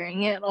else is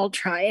wearing it, I'll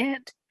try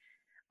it.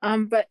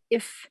 But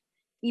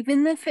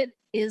even if it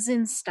is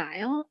in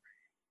style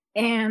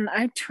and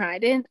I've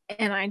tried it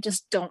and I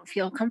just don't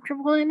feel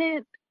comfortable in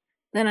it,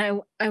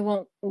 then I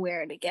won't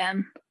wear it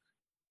again.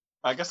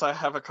 I guess I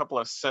have a couple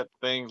of set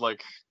things,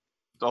 like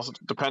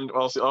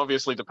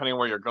obviously depending on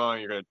where you're going,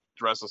 you're gonna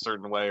dress a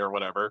certain way or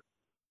whatever,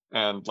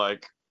 and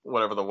like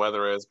whatever the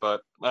weather is.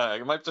 But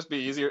it might just be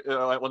easier.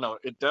 Well, no,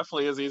 it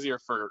definitely is easier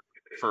for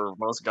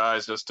most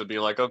guys just to be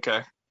like,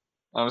 okay,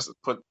 I'll just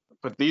put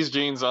these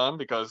jeans on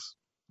because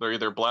they're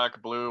either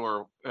black,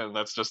 blue, and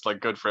that's just like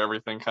good for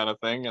everything kind of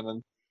thing, and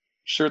then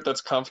shirt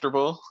that's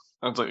comfortable.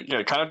 And it's like, yeah,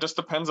 it kind of just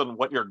depends on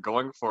what you're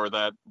going for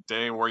that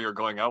day, where you're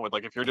going out with.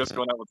 Like if you're just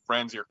going out with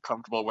friends, you're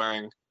comfortable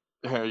wearing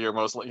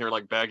your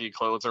like baggy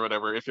clothes or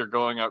whatever. If you're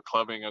going out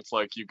clubbing, it's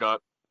like you got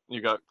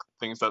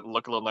things that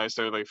look a little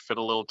nicer, they fit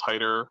a little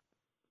tighter.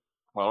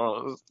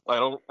 Well,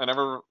 I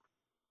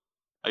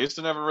used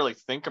to never really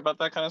think about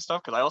that kind of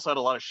stuff because I also had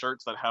a lot of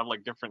shirts that have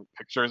like different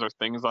pictures or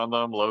things on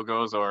them,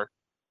 logos or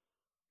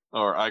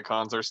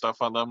icons or stuff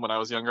on them. When I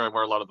was younger, I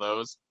wore a lot of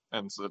those.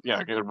 And so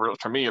yeah,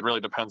 for me it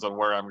really depends on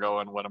where I'm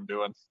going, what I'm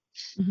doing.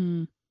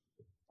 Mm-hmm.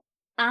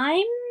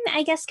 I'm,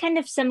 I guess, kind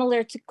of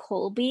similar to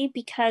Colby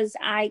because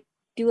I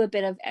do a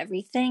bit of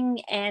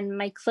everything, and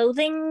my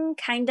clothing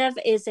kind of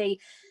is a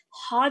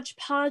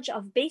hodgepodge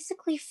of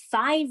basically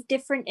 5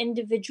 different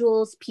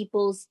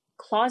people's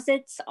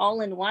closets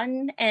all in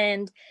one.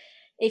 And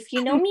if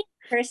you know me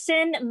in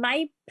person,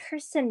 my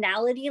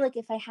personality, like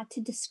if I had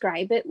to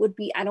describe it, would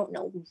be, I don't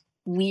know,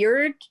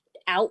 weird,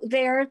 out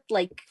there,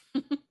 like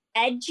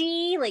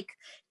edgy, like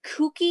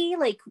kooky,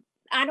 like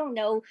I don't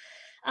know.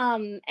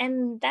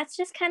 And that's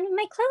just kind of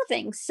my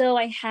clothing. So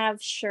I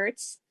have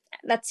shirts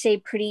that say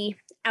pretty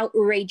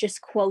outrageous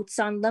quotes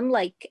on them,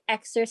 like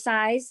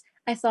exercise.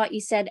 I thought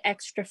you said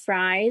extra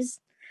fries.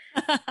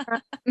 Oh,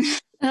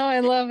 I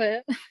love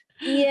it.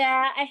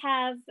 Yeah, I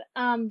have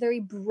very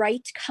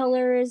bright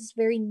colors,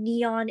 very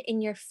neon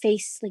in your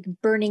face, like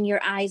burning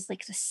your eyes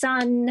like the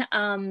sun.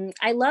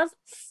 I love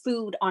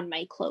food on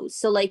my clothes.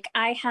 So like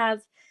I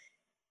have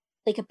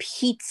like a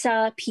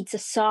pizza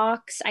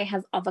socks. I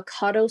have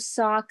avocado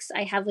socks.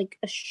 I have like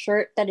a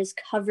shirt that is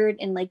covered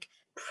in like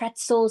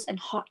pretzels and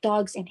hot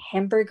dogs and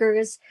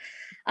hamburgers.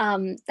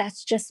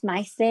 That's just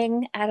my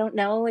thing. I don't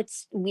know.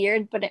 It's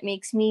weird, but it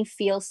makes me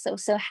feel so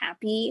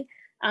happy.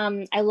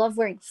 I love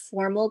wearing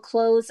formal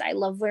clothes. I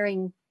love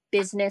wearing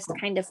business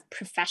kind of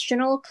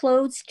professional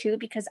clothes too,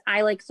 because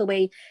I like the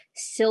way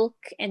silk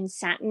and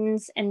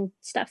satins and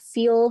stuff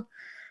feel.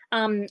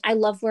 I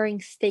love wearing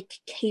thick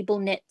cable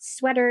knit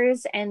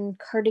sweaters and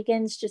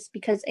cardigans just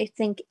because I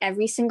think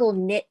every single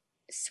knit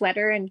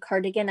sweater and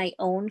cardigan I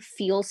own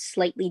feels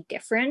slightly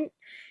different.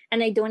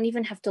 And I don't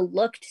even have to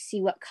look to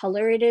see what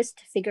color it is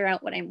to figure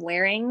out what I'm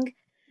wearing.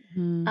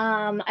 Mm-hmm.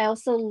 I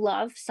also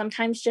love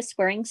sometimes just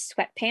wearing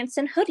sweatpants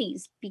and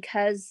hoodies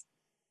because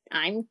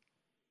I'm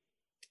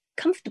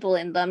comfortable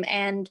in them.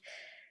 And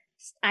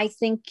I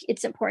think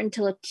it's important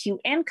to look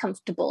cute and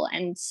comfortable.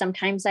 And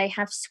sometimes I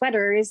have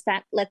sweaters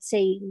that, let's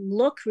say,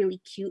 look really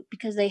cute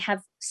because they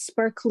have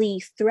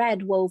sparkly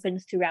thread woven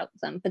throughout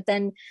them. But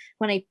then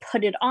when I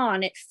put it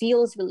on, it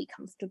feels really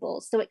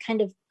comfortable. So it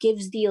kind of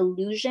gives the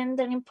illusion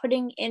that I'm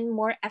putting in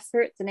more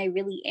effort than I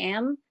really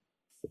am.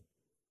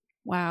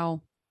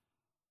 Wow.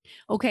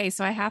 Okay,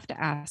 so I have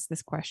to ask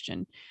this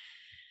question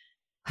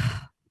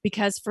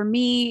because for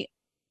me,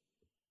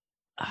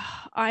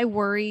 I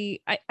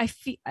worry. I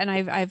feel, and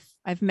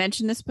I've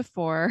mentioned this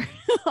before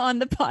on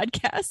the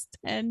podcast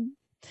and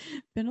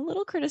been a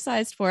little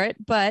criticized for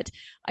it, but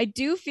I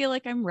do feel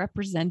like I'm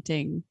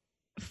representing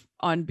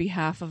on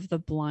behalf of the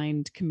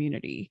blind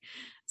community.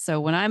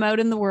 So when I'm out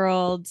in the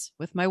world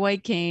with my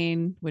white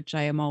cane, which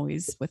I am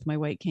always with my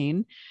white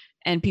cane,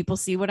 and people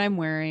see what I'm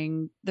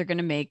wearing, they're going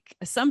to make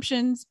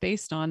assumptions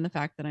based on the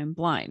fact that I'm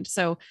blind.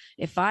 So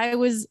if I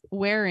was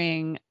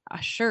wearing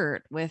a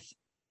shirt with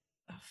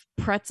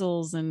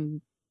pretzels and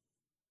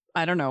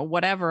I don't know,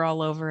 whatever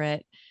all over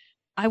it,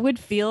 I would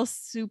feel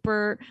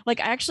super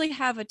like I actually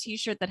have a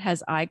t-shirt that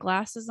has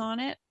eyeglasses on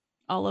it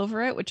all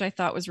over it, which I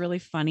thought was really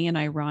funny and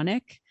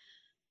ironic.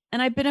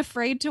 And I've been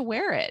afraid to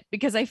wear it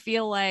because I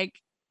feel like,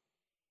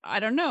 I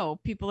don't know,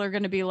 people are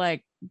going to be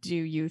like, do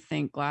you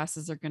think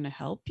glasses are going to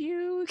help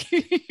you?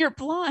 You're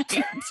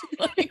blind.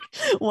 Like,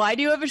 why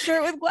do you have a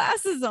shirt with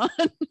glasses on?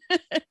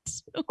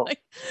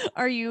 Like,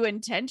 are you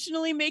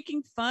intentionally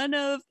making fun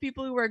of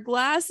people who wear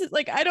glasses?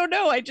 Like, I don't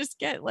know. I just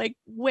get like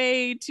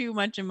way too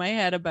much in my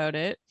head about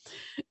it.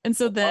 And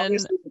so then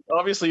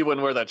obviously you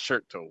wouldn't wear that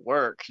shirt to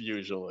work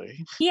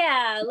usually.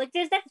 Yeah, like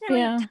there's definitely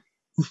Yeah.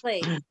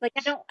 like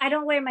I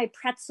don't wear my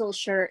pretzel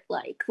shirt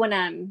like when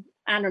I'm,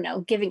 I don't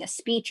know, giving a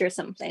speech or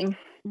something.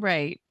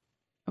 right.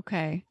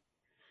 Okay.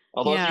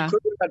 Although Yeah. if you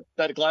could have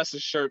that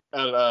glasses shirt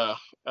at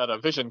a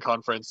vision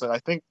conference, and I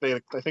think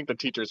the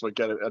teachers would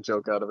get a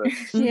joke out of it.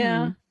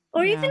 Yeah. Mhm.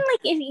 Or Yeah. even like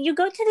if you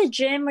go to the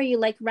gym or you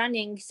like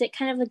running, is it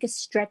kind of like a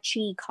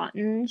stretchy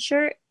cotton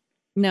shirt?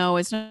 No,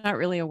 it's not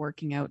really a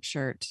working out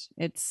shirt.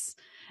 It's,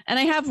 and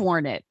I have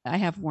worn it.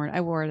 I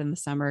wore it in the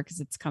summer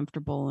because it's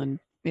comfortable and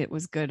it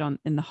was good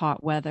in the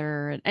hot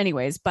weather. And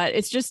anyways, but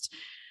it's just,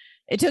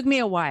 it took me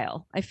a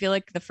while. I feel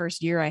like the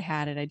first year I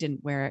had it, I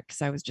didn't wear it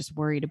because I was just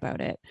worried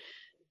about it.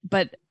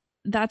 But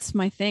that's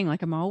my thing.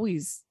 Like I'm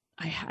always,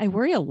 I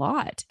worry a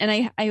lot.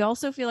 And I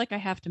also feel like I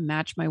have to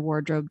match my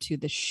wardrobe to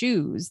the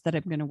shoes that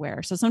I'm going to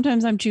wear. So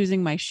sometimes I'm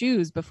choosing my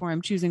shoes before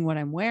I'm choosing what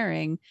I'm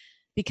wearing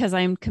because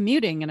I'm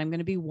commuting and I'm going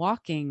to be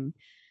walking.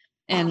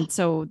 And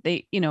so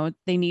they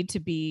need to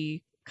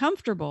be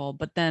comfortable,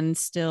 but then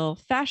still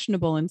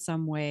fashionable in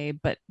some way,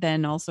 but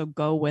then also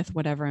go with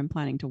whatever I'm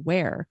planning to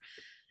wear.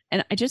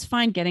 And I just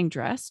find getting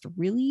dressed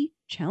really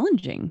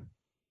challenging.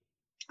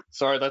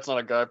 Sorry, that's not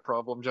a guy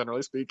problem,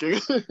 generally speaking.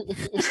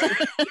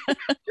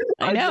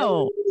 I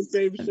know. The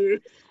same shoe.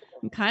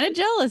 I'm kind of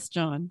jealous,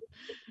 John.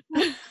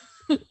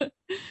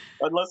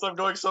 Unless I'm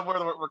going somewhere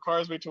that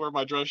requires me to wear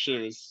my dress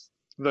shoes,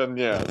 then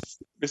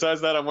yes.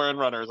 Besides that, I'm wearing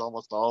runners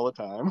almost all the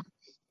time.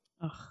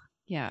 Oh,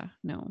 yeah,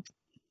 no.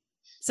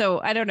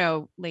 So I don't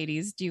know,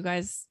 ladies, do you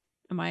guys,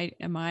 am I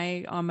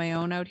on my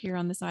own out here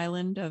on this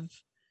island of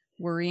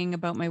worrying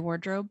about my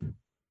wardrobe?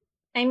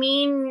 I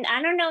mean,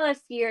 I don't know if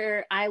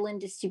your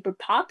island is super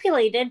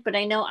populated, but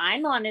I know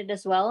I'm on it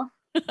as well.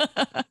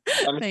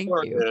 I'm Thank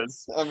sure you. it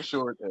is. I'm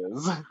sure it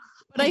is.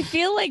 But I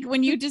feel like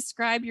when you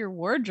describe your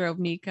wardrobe,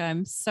 Nika,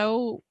 I'm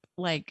so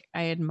like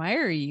I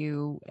admire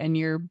you and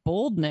your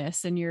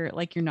boldness, and you're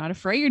not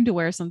afraid to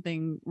wear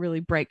something really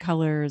bright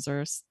colors,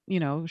 or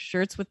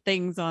shirts with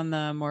things on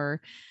them,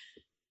 or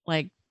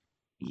like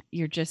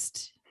you're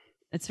just,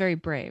 it's very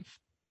brave.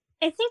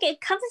 I think it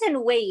comes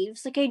in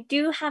waves. Like I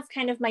do have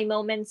kind of my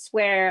moments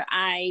where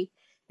I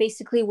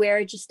basically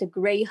wear just a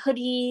gray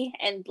hoodie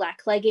and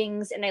black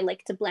leggings and I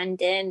like to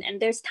blend in.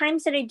 And there's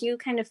times that I do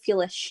kind of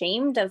feel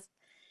ashamed of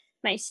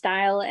my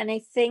style. And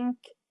I think,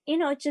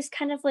 it just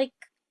kind of like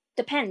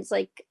depends,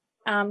 like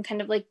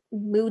kind of like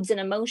moods and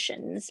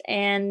emotions.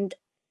 And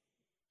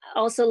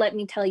also, let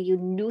me tell you,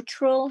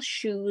 neutral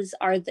shoes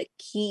are the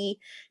key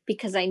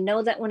because I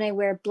know that when I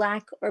wear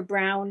black or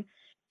brown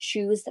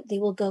shoes, that they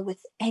will go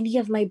with any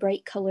of my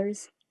bright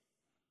colors.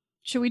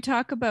 Should we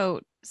talk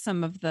about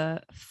some of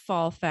the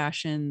fall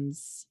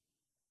fashions?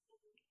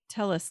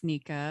 Tell us,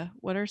 Nika,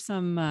 what are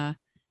some of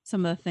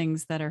the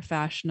things that are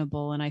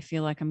fashionable? And I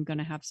feel like I'm going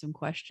to have some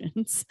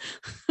questions.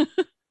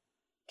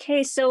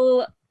 Okay,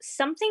 so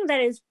something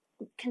that is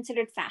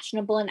considered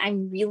fashionable and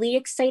I'm really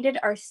excited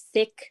are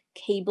thick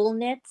cable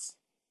knits.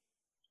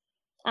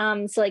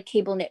 So like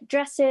cable knit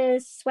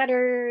dresses,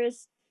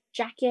 sweaters,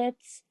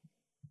 jackets.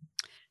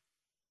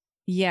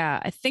 Yeah,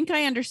 I think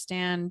I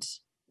understand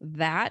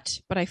that,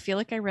 but I feel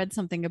like I read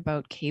something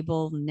about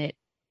cable knit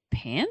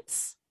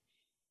pants.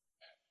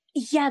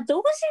 Yeah, those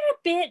are a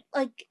bit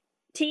like,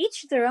 to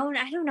each their own.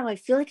 I don't know. I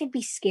feel like I'd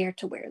be scared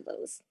to wear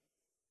those.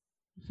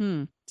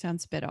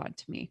 Sounds a bit odd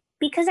to me.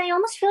 Because I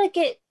almost feel like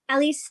at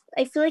least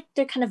I feel like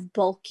they're kind of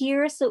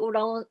bulkier, so it would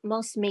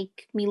almost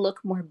make me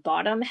look more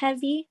bottom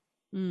heavy.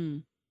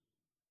 And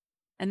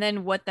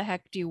then what the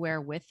heck do you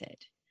wear with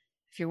it?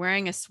 If you're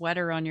wearing a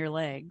sweater on your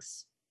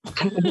legs.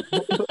 Oh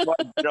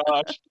my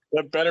gosh,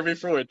 that better be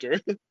for winter.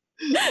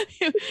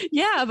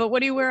 Yeah, but what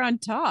do you wear on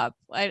top?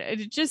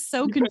 It's just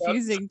so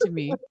confusing to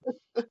me.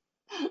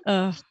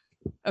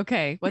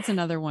 Okay, what's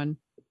another one?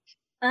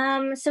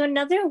 So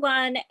another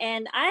one,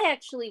 and I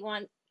actually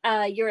want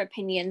your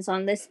opinions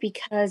on this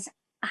because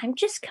I'm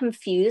just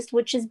confused,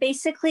 which is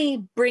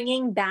basically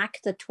bringing back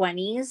the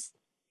 20s.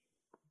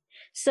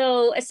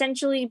 So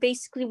essentially,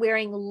 basically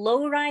wearing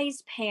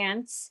low-rise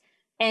pants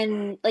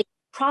and like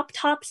crop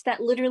tops that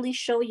literally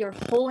show your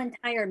whole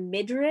entire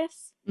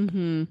midriff.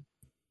 Mm-hmm.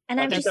 And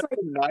I'm just like,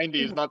 the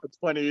 90s, not the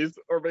 20s,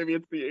 or maybe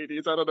it's the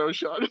 80s. I don't know,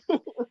 Sean.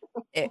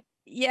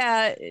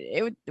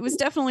 It was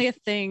definitely a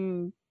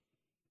thing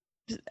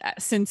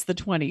since the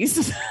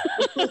 20s.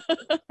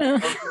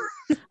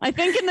 I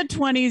think in the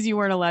 20s you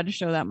weren't allowed to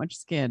show that much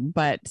skin,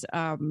 but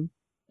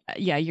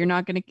yeah, you're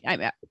not going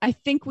to. I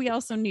think we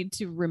also need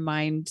to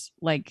remind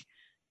like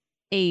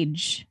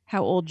age,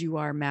 how old you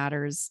are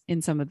matters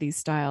in some of these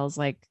styles.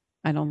 Like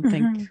I don't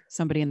think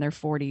somebody in their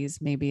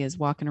 40s maybe is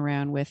walking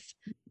around with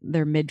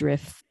their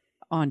midriff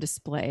on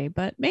display,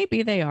 but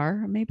maybe they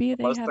are. Maybe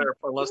they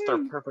unless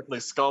they're perfectly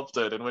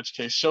sculpted, in which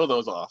case show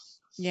those off.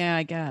 Yeah,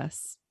 I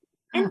guess.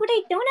 And what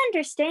I don't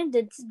understand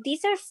is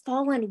these are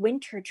fall and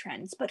winter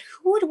trends, but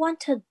who would want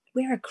to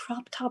wear a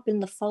crop top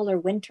in the fall or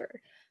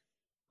winter?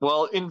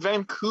 Well, in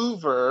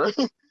Vancouver,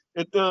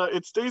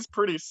 it stays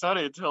pretty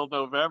sunny till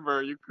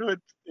November. You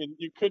could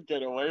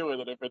get away with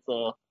it if it's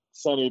a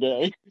sunny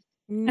day.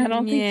 I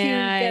don't think you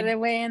would get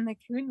away in the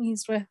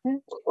Kootenays with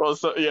it. Well,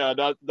 so yeah,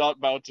 not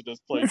mountainous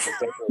places.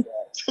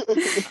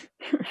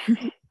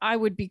 I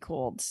would be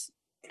cold.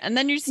 And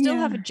then you still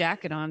have a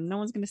jacket on. No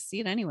one's going to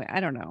see it anyway.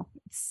 I don't know.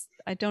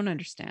 I don't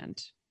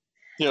understand.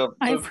 Yeah,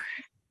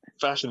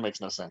 fashion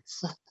makes no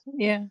sense.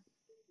 Yeah.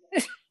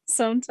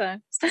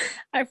 Sometimes.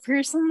 I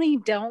personally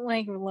don't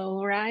like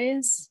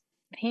low-rise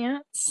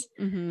pants.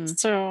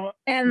 So,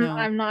 and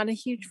I'm not a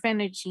huge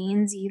fan of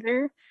jeans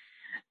either.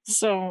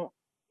 So,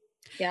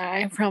 yeah,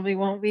 I probably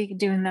won't be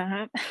doing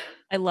that.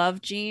 I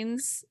love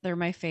jeans. They're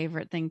my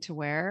favorite thing to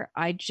wear.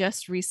 I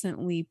just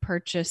recently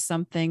purchased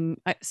something.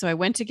 So I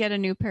went to get a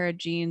new pair of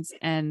jeans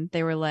and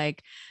they were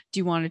like, do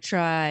you want to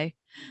try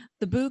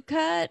the boot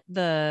cut,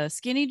 the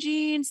skinny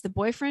jeans, the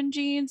boyfriend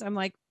jeans? I'm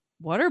like,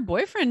 what are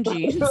boyfriend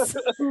jeans?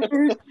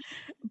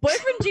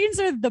 Boyfriend jeans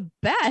are the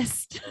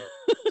best.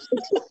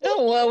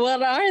 Oh, well,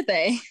 what are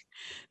they?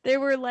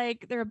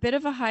 They're a bit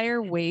of a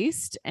higher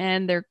waist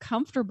and they're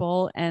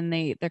comfortable, and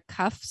their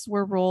cuffs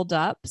were rolled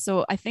up.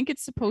 So I think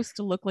it's supposed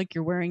to look like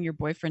you're wearing your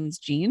boyfriend's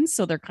jeans.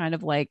 So they're kind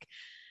of like,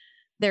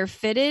 they're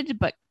fitted,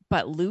 but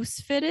loose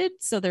fitted.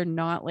 So they're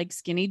not like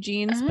skinny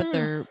jeans, but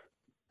they're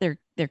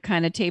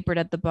kind of tapered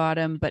at the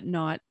bottom, but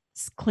not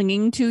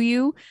clinging to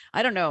you.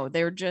 I don't know.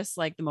 They're just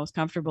like the most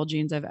comfortable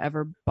jeans I've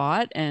ever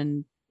bought,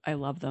 and I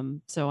love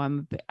them. So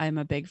I'm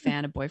a big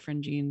fan of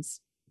boyfriend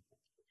jeans.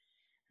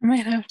 I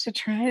might have to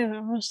try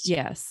those.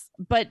 Yes,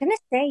 but I'm gonna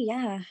say,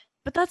 yeah.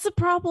 But that's the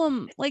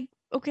problem. Like,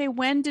 okay,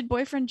 when did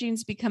boyfriend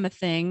jeans become a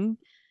thing?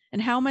 And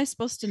how am I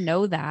supposed to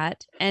know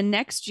that? And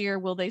next year,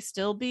 will they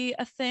still be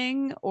a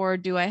thing? Or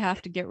do I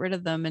have to get rid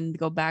of them and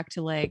go back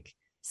to like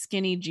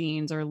skinny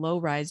jeans or low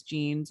rise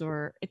jeans,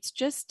 or it's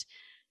just,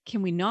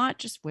 can we not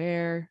just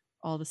wear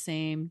all the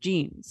same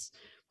jeans?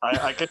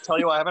 I could tell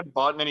you I haven't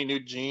bought any new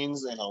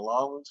jeans in a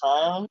long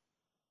time.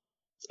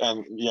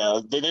 And yeah,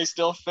 they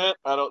still fit.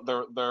 I don't.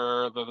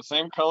 They're the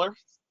same color.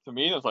 To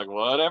me, it's like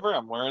whatever.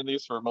 I'm wearing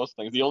these for most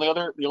things. The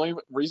only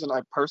reason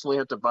I personally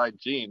had to buy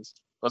jeans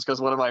was because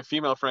one of my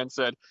female friends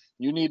said,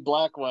 "You need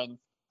black ones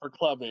for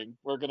clubbing.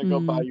 We're gonna go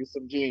buy you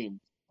some jeans."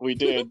 We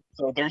did.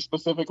 So they're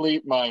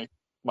specifically my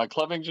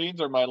clubbing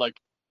jeans, or my like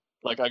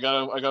I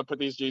gotta put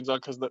these jeans on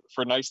because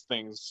for nice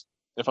things.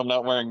 If I'm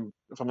not wearing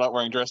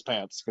dress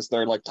pants, because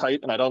they're like tight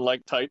and I don't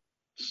like tight.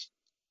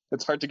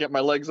 It's hard to get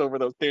my legs over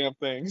those damn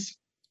things.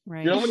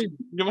 Right. You know how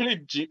many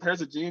pairs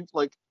of jeans?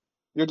 Like,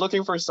 you're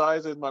looking for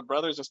sizes. My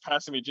brother's just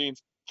passing me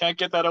jeans. Can't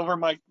get that over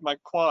my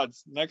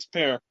quads. Next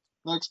pair.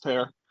 I'm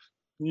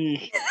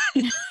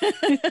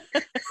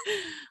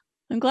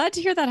glad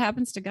to hear that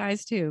happens to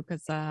guys too,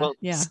 because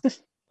yeah.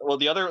 Well,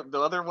 the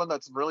other one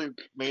that's really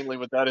mainly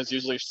with that is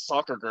usually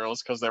soccer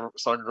girls, because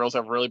soccer girls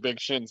have really big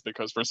shins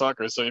because for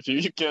soccer. So if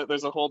you get,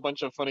 there's a whole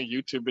bunch of funny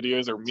YouTube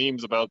videos or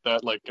memes about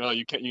that. Like,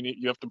 you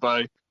have to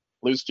buy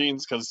loose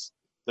jeans because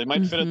they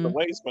might fit at the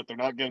waist, but they're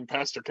not getting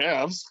past your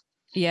calves.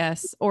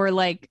 Yes, or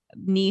like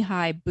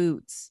knee-high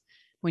boots.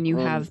 When you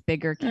have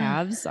bigger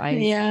calves, I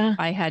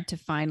had to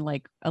find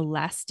like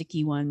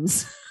elasticy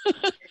ones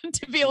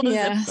to be able to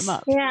zip them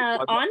up. Yeah,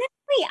 honestly,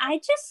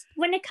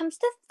 when it comes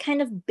to kind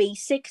of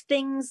basic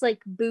things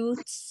like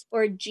boots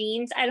or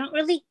jeans, I don't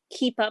really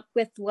keep up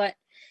with what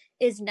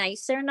is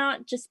nice or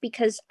not, just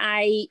because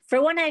I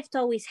have to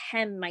always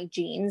hem my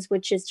jeans,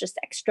 which is just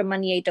extra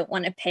money I don't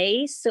want to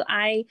pay. So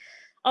I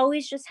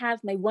always just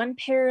have my one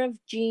pair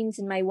of jeans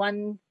and my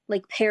one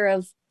like pair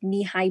of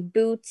knee-high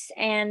boots,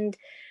 and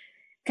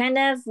kind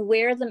of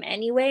wear them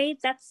anyway.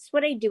 That's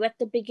what I do at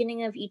the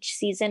beginning of each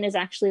season, is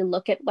actually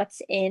look at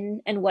what's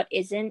in and what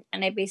isn't,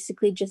 and I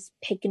basically just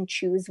pick and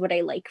choose what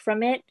I like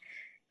from it,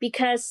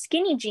 because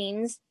skinny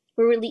jeans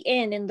were really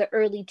in the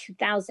early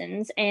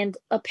 2000s, and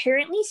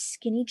apparently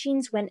skinny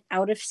jeans went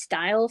out of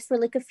style for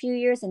like a few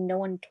years and no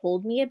one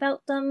told me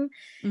about them.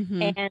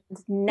 And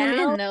now I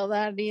didn't know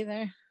that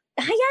either.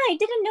 Yeah, I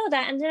didn't know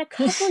that. And then a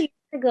couple years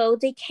ago,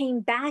 they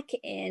came back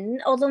in.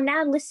 Although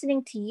now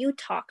listening to you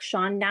talk,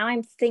 Sean, now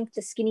I think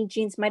the skinny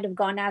jeans might have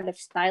gone out of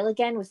style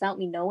again without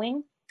me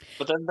knowing.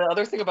 But then the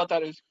other thing about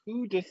that is,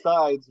 who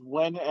decides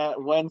when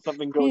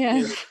something goes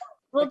in?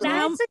 Well,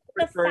 that's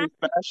the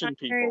fashion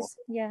people.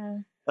 Yeah.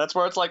 That's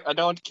where it's like, I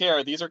don't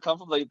care. These are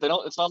comfortable. They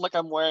don't. It's not like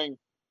I'm wearing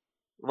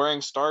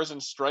stars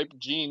and striped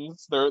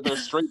jeans. They're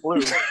straight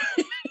blue.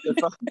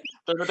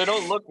 They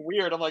don't look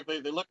weird. I'm like, they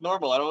look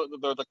normal.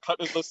 The cut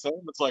is the same.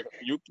 It's like,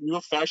 you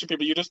have fashion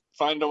people, you just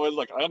find a way.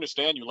 Like, I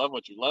understand you love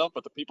what you love,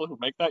 but the people who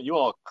make that, you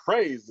all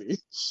crazy.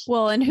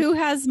 Well, and who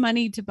has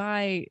money to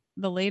buy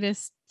the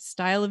latest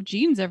style of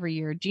jeans every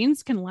year?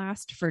 Jeans can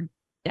last for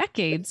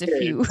decades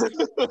if you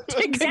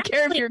take good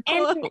care of your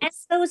clothes. And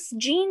those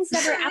jeans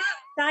that are out of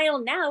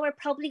style now are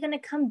probably going to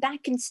come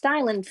back in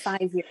style in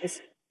 5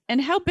 years.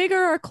 And how big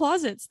are our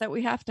closets that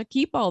we have to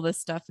keep all this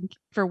stuff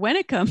for when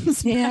it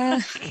comes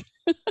back?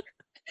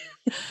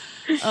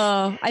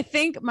 I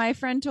think my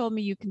friend told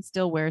me you can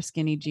still wear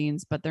skinny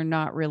jeans, but they're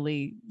not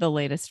really the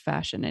latest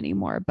fashion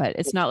anymore. But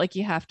it's not like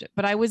you have to.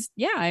 But I was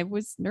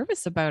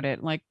nervous about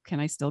it. Like, can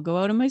I still go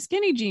out in my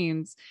skinny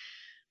jeans?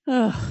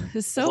 Oh,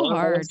 it's so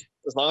hard.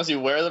 As long as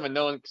you wear them and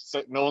no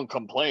one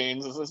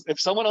complains. If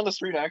someone on the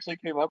street actually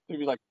came up to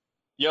be like,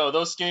 "Yo,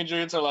 those skinny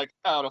jeans are like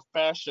out of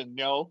fashion,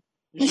 yo."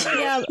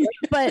 Yeah,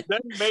 but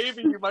then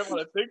maybe you might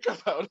want to think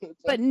about it.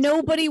 But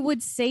nobody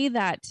would say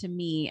that to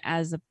me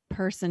as a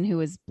person who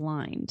is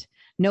blind.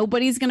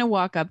 Nobody's going to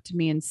walk up to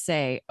me and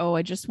say, "Oh,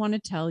 I just want to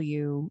tell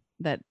you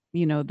that,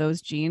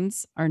 those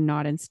jeans are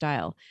not in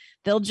style."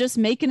 They'll just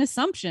make an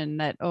assumption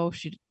that, oh,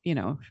 she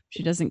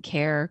doesn't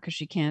care because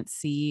she can't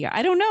see.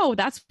 I don't know.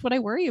 That's what I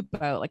worry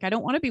about. Like, I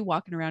don't want to be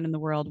walking around in the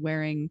world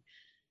wearing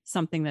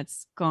something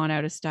that's gone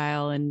out of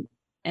style and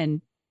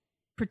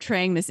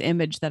portraying this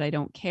image that I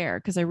don't care,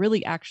 because I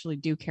really actually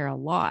do care a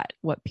lot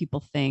what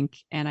people think,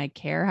 and I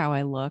care how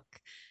I look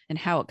and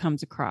how it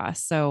comes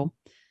across. So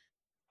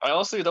I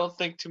also don't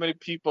think too many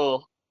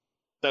people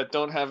that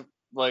don't have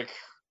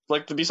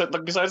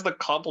besides the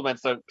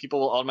compliments that people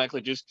will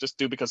automatically just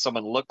do because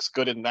someone looks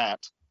good in that.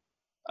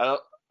 I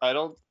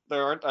feel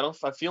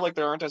like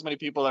there aren't as many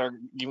people that are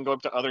even going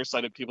up to other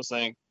sighted people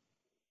saying,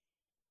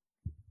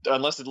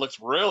 unless it looks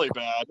really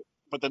bad.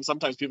 But then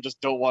sometimes people just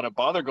don't want to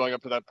bother going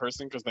up to that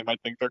person because they might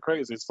think they're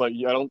crazy. It's like,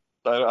 I don't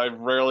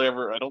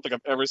think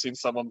I've ever seen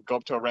someone go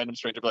up to a random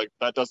stranger and be like,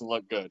 "That doesn't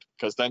look good,"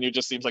 because then it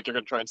just seems like you're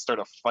going to try and start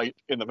a fight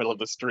in the middle of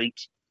the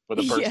street with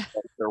a person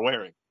that they're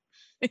wearing.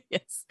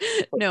 Yes.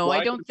 No,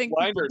 I don't think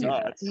people do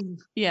that.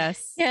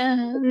 Yes.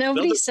 Yeah.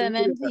 Nobody said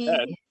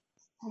anything.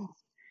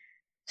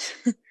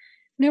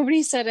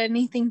 Nobody said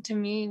anything to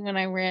me when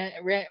I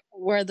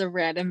wore the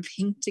red and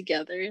pink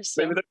together.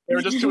 So maybe they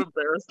were just too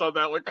embarrassed on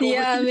that one.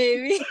 Yeah,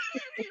 maybe.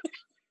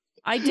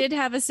 I did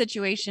have a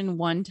situation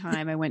one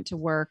time. I went to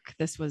work.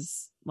 This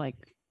was like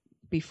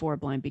before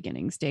Blind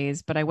Beginnings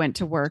days, but I went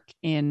to work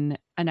in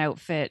an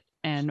outfit,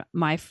 and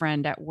my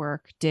friend at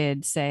work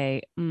did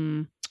say,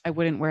 I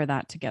wouldn't wear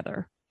that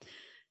together.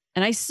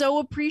 And I so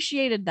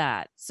appreciated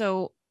that.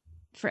 So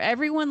for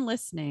everyone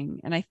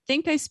listening, and I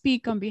think I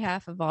speak on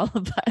behalf of all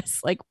of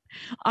us, like,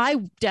 I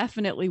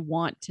definitely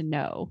want to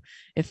know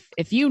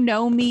if you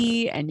know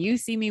me and you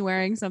see me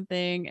wearing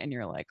something and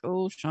you're like,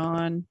 oh,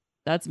 Sean,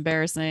 that's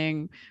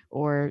embarrassing,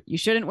 or you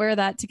shouldn't wear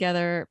that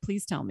together,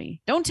 please tell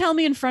me. Don't tell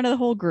me in front of the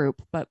whole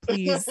group, but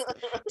please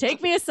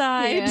take me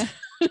aside.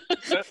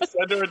 Yeah.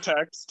 Send her a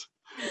text.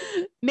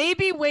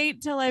 Maybe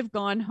wait till I've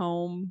gone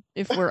home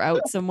if we're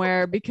out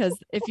somewhere, because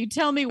if you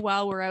tell me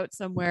while we're out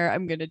somewhere,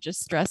 I'm going to just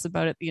stress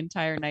about it the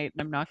entire night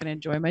and I'm not going to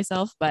enjoy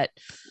myself. But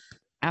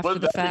after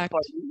Wouldn't the that be fact,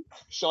 funny?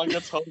 Sean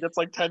gets home, gets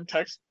like 10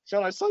 texts.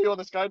 Sean, I saw you on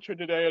the Skytrain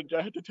today, and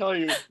I had to tell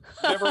you,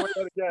 never wear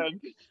that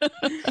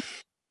again.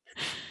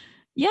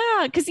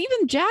 yeah, because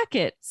even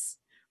jackets,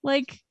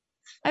 like,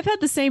 I've had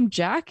the same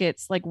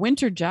jackets, like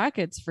winter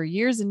jackets, for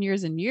years and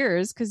years and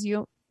years, because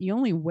you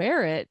only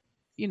wear it,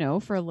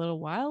 for a little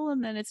while,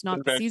 and then it's not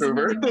In the season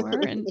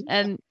Vancouver. anymore.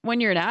 And when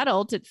you're an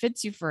adult, it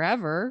fits you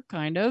forever,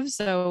 kind of.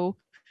 So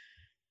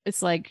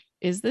it's like,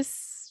 is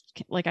this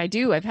like,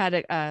 I've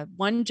had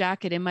one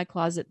jacket in my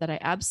closet that I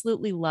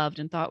absolutely loved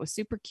and thought was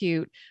super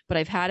cute, but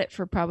I've had it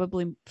for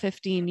probably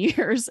 15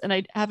 years and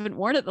I haven't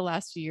worn it the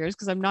last few years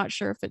because I'm not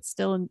sure if it's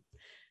still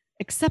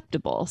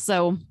acceptable.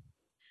 So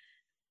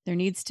there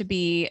needs to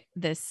be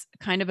this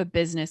kind of a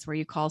business where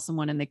you call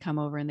someone and they come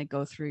over and they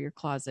go through your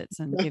closets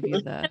and give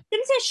you the. I was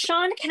gonna say,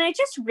 Sean, can I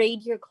just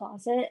raid your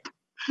closet?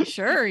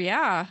 Sure,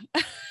 yeah.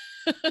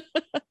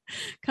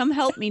 Come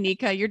help me,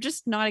 Nika. You're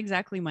just not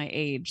exactly my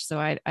age, so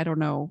I don't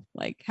know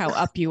like how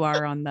up you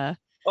are on the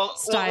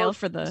style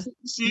for the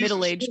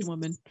middle-aged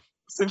woman.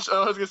 Since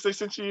I was gonna say,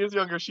 since she is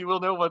younger, she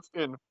will know what's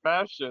in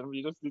fashion.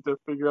 You just need to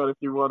figure out if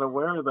you want to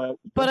wear that.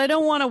 But I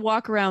don't want to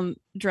walk around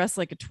dressed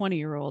like a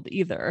 20-year-old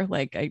either.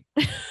 Like I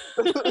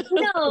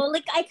No,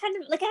 like I have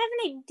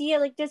an idea.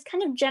 Like there's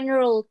kind of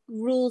general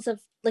rules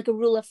of like a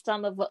rule of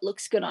thumb of what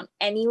looks good on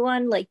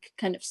anyone, like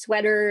kind of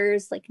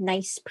sweaters, like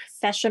nice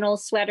professional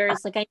sweaters.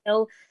 Like I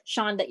know,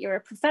 Sean, that you're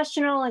a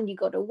professional and you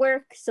go to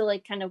work, so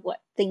like kind of what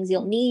things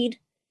you'll need.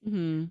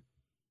 Mm-hmm.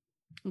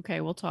 Okay,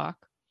 we'll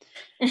talk.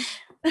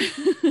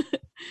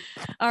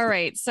 All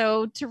right.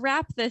 So to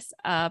wrap this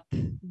up,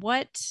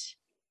 what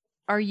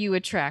are you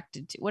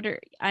attracted to?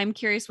 I'm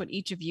curious what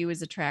each of you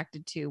is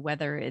attracted to,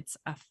 whether it's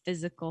a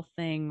physical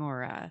thing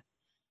or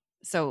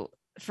so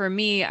for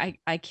me,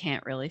 I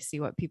can't really see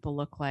what people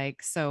look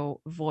like.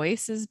 So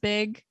voice is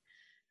big.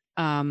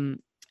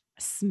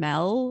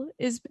 Smell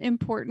is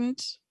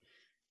important.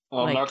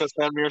 Oh, I'm not gonna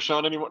stand near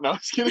Sean anymore. No, I'm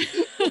just kidding.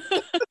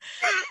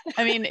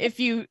 I mean, if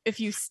you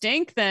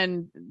stink,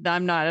 then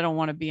I don't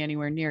want to be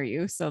anywhere near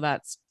you. So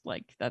that's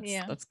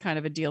kind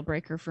of a deal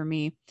breaker for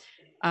me.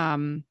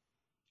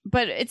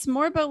 But it's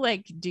more about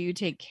like, do you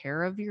take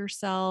care of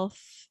yourself?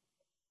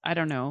 I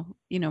don't know,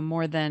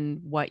 more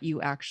than what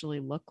you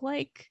actually look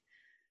like.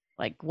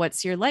 Like,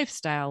 what's your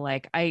lifestyle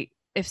like?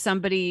 If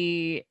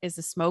somebody is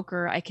a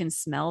smoker, I can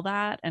smell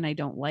that and I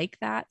don't like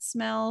that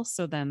smell.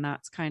 So then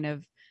that's kind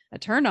of a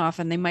turnoff,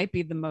 and they might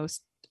be the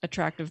most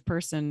attractive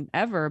person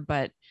ever,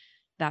 but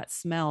that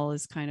smell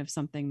is kind of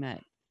something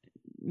that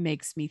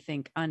makes me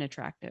think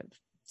unattractive.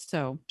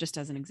 So just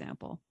as an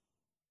example.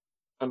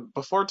 And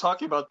before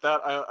talking about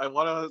that, I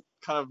want to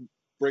kind of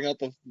bring up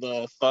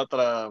the thought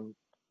that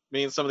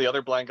me and some of the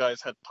other blind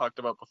guys had talked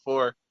about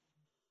before,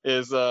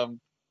 is what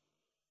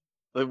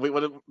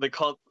they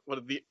call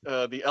it,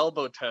 the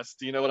elbow test.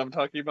 Do you know what I'm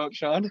talking about,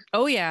 Sean?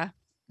 Oh yeah,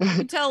 you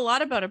can tell a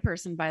lot about a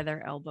person by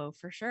their elbow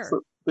for sure.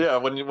 So, yeah,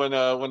 when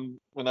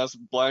us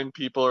blind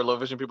people or low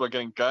vision people are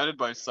getting guided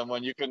by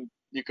someone, you can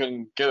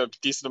get a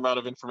decent amount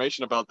of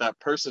information about that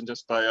person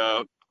just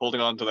by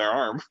holding on to their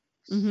arm.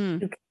 Mm-hmm.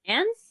 You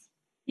can?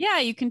 Yeah,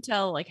 you can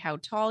tell like how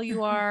tall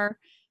you are,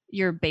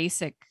 your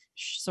basic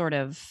sort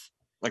of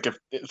like if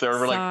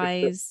they're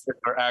size. Like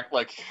if they act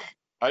like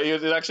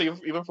it actually,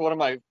 even for one of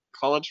my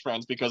college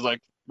friends, because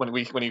like when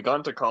he got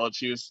into college,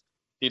 he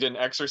didn't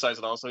exercise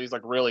at all, so he's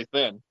like really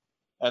thin.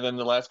 And then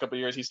the last couple of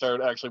years, he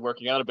started actually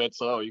working out a bit.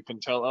 So you can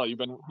tell, you've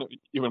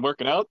been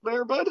working out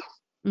there, bud.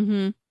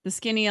 Mm-hmm. The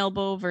skinny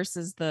elbow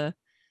versus the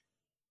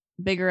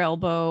bigger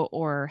elbow,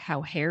 or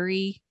how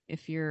hairy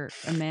if you're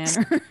a man.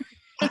 Or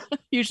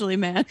usually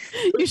man.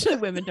 Usually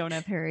women don't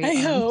have hairy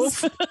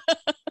arms.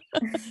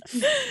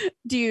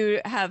 Do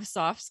you have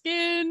soft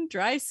skin,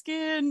 dry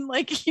skin?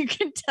 Like you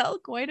can tell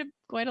quite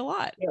a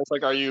lot. Yeah,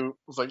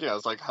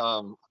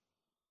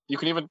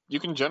 you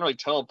can generally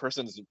tell a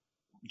person's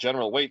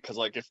general weight, because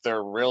like if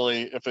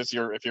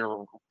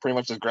you're pretty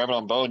much just grabbing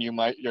on bone,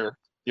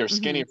 you're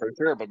skinny for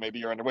sure, but maybe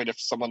you're underweight. If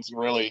someone's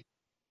really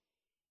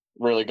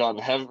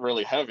gotten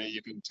really heavy,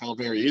 you can tell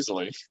very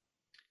easily.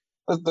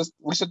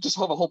 We should just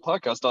have a whole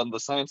podcast on the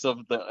science of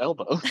the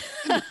elbow.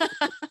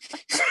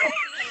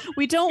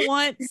 We don't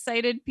want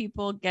sighted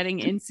people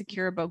getting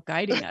insecure about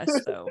guiding us,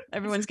 though.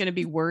 Everyone's going to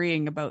be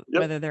worrying about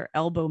whether their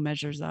elbow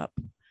measures up.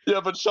 Yeah,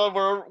 but Sean,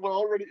 we're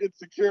already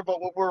insecure about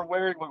what we're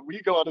wearing when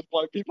we go out as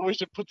blind people. We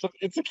should put some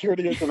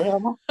insecurity into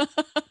them.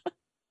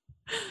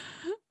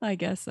 I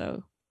guess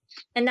so.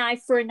 An eye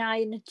for an eye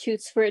and a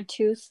tooth for a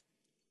tooth.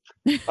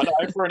 An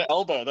eye for an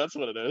elbow. That's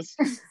what it is.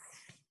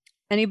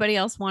 Anybody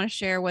else want to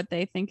share what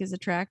they think is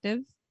attractive?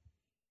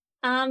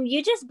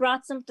 You just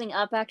brought something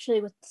up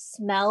actually with the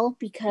smell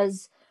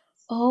because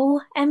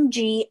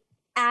OMG,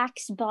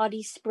 Axe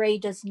body spray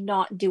does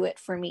not do it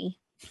for me.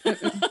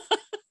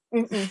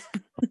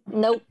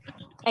 Nope,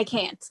 I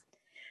can't.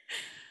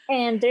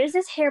 And there's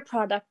this hair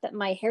product that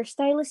my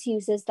hairstylist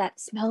uses that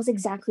smells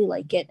exactly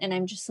like it, and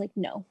I'm just like,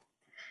 no.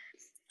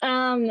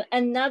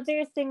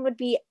 Another thing would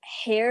be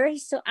hair.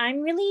 So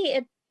I'm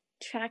really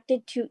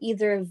attracted to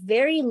either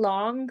very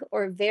long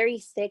or very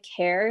thick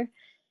hair.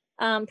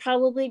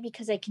 Probably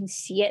because I can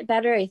see it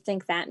better. I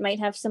think that might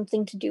have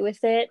something to do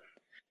with it.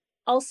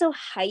 Also,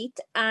 height.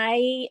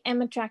 I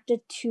am attracted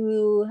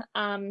to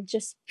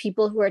just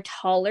people who are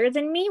taller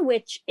than me,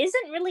 which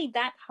isn't really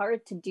that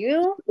hard to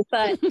do,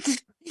 but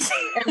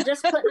I'm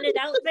just putting it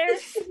out there.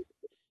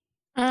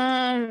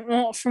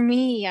 Well, for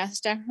me, yes,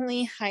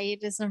 definitely height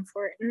is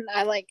important.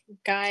 I like a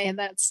guy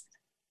that's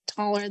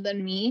taller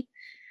than me.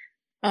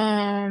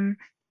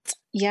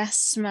 Yes,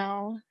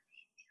 smell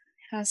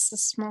has to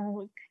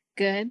smell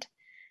good,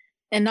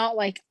 and not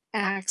like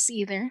Axe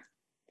either.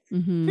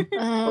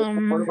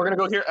 Mm-hmm. We're gonna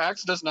go here.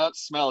 Axe does not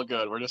smell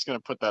good. We're just gonna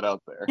put that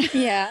out there.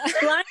 Yeah.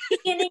 Blind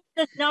Beginning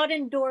does not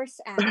endorse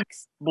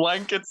Axe.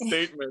 Blanket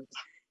statement.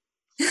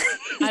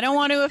 I don't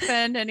want to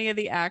offend any of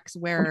the Axe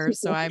wearers,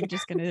 so I'm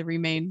just going to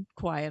remain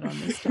quiet on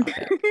this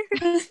topic.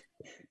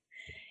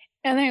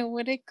 And I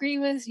would agree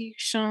with you,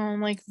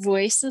 Sean. Like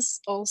voices,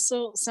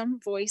 also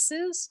some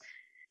voices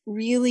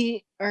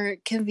really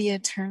can be a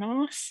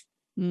turnoff.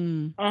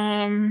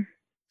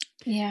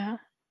 Yeah.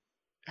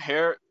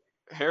 Hair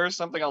is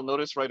something I'll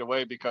notice right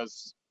away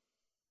because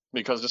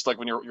just like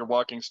when you're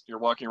walking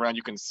around,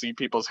 you can see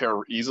people's hair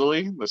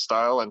easily, the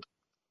style, and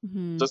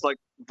just like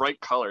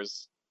bright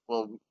colors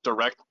will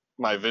direct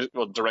my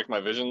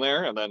vision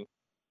there, and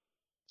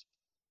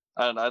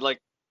I like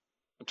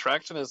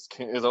attraction is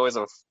always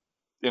a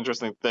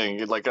interesting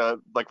thing.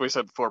 Like we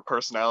said before,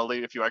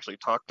 personality. If you actually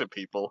talk to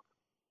people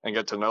and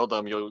get to know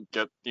them, you'll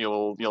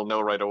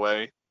know right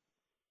away,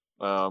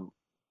 and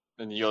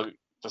you'll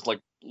just like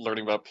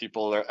learning about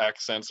people, their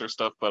accents or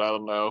stuff. But I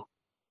don't know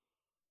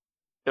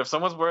if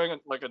someone's wearing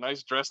like a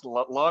nice dress,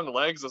 long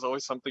legs is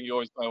always something I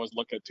always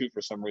look at too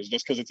for some reason,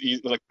 just because it's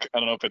easy. Like I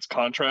don't know if it's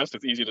contrast,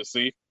 it's easy to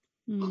see.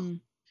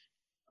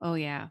 Oh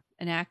yeah,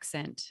 an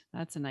accent.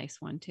 That's a nice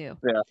one too.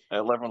 Yeah,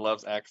 everyone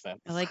loves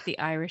accents. I like the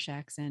Irish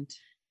accent.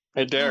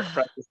 Hey Derek,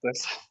 practice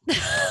this.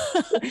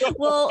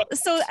 Well,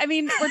 so I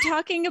mean, we're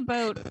talking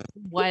about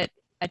what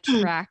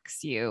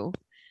attracts you.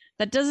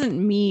 That doesn't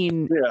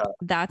mean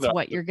that's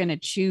what you're going to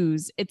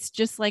choose. It's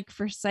just like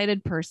for a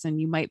sighted person,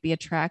 you might be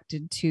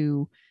attracted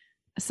to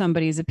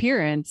somebody's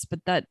appearance, but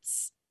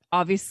that's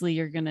obviously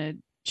you're going to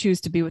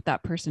choose to be with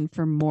that person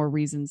for more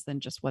reasons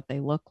than just what they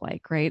look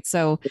like, right?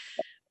 So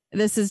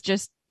this is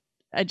just,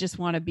 I just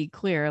want to be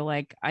clear.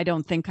 Like, I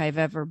don't think I've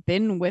ever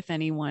been with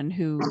anyone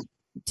who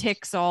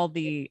ticks all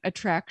the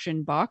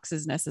attraction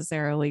boxes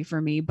necessarily for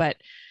me, but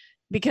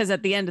because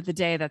at the end of the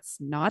day, that's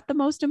not the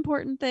most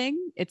important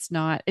thing. It's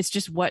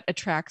just what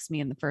attracts me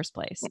in the first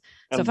place.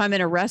 So if I'm in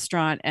a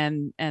restaurant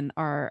and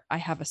I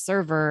have a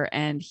server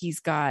and he's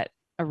got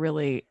a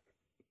really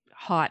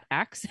hot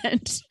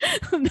accent,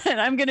 then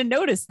I'm going to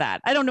notice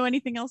that. I don't know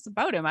anything else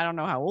about him. I don't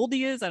know how old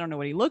he is. I don't know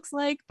what he looks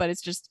like, but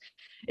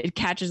it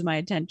catches my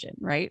attention.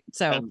 Right.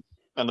 So,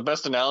 and the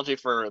best analogy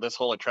for this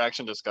whole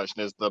attraction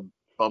discussion is the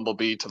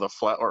bumblebee to the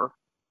flower,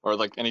 or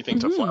like anything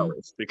to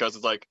flowers, because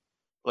it's like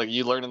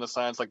you learn in the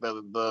science, like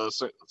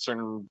the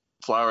certain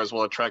flowers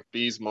will attract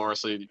bees more,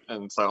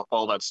 and so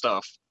all that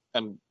stuff.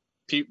 And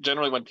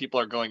generally when people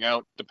are going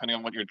out, depending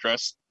on what you're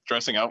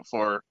dressing out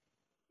for,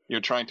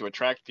 you're trying to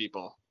attract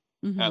people.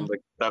 And like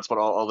that's what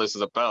all this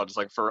is about. It's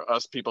like for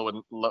us people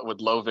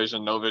with low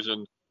vision, no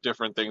vision,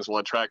 different things will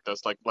attract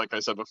us. Like I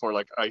said before,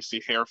 like I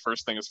see hair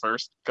first thing is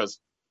first, because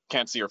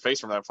can't see your face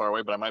from that far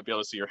away, but I might be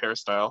able to see your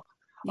hairstyle.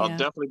 I'll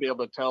definitely be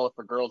able to tell if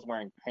a girl's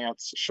wearing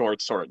pants,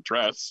 shorts, or a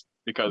dress,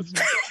 because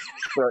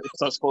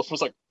so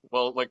it's like,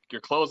 well, like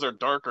your clothes are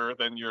darker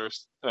than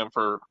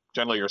for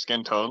generally your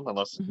skin tone,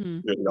 unless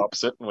you're the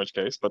opposite, in which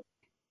case. But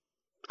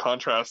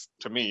contrast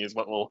to me is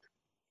what will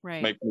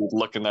make me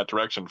look in that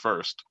direction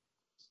first.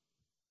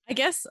 I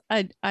guess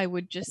I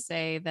would just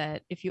say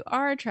that if you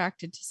are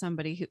attracted to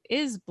somebody who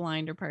is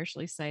blind or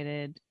partially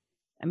sighted,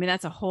 I mean,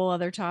 that's a whole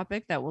other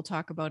topic that we'll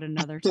talk about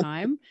another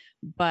time,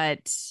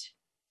 but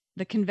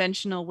the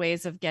conventional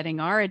ways of getting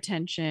our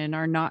attention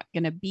are not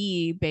going to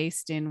be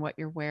based in what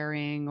you're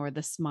wearing or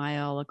the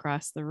smile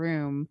across the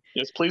room.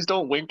 Yes, please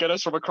don't wink at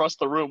us from across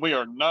the room. We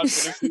are not going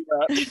to see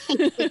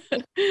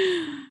that.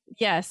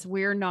 Yes,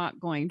 we're not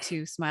going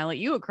to smile at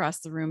you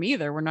across the room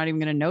either. We're not even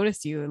going to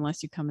notice you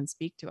unless you come and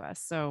speak to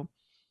us. So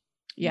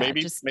yeah,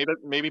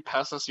 maybe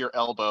pass us your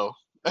elbow.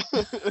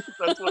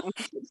 That's what we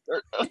should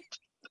start.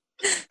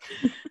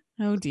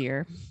 Oh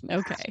dear.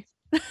 Okay.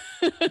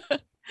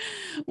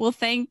 Well,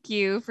 thank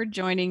you for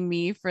joining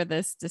me for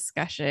this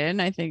discussion.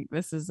 I think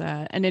this is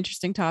an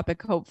interesting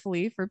topic,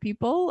 hopefully, for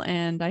people.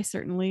 And I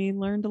certainly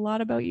learned a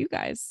lot about you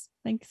guys.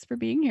 Thanks for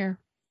being here.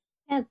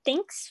 Yeah,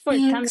 thanks for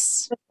coming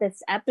with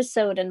this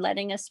episode and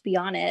letting us be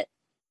on it.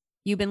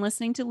 You've been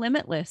listening to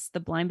Limitless, the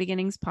Blind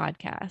Beginnings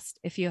podcast.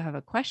 If you have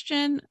a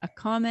question, a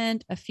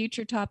comment, a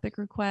future topic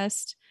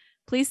request,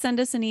 please send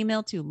us an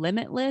email to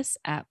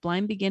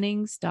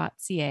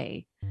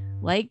limitless@blindbeginnings.ca.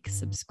 Like,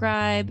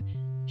 subscribe,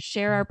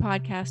 share our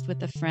podcast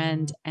with a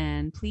friend,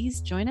 and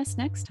please join us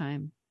next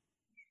time.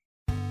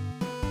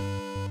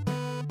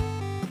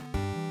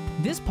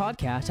 This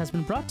podcast has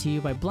been brought to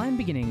you by Blind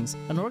Beginnings,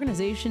 an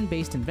organization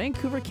based in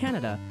Vancouver,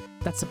 Canada,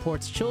 that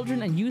supports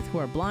children and youth who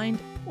are blind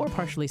or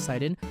partially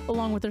sighted,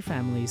 along with their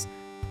families.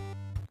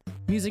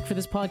 Music for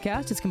this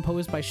podcast is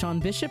composed by Sean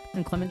Bishop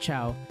and Clement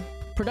Chow.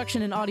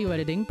 Production and audio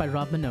editing by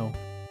Rob Minot.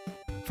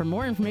 For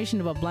more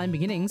information about Blind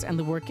Beginnings and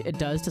the work it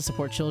does to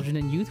support children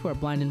and youth who are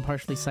blind and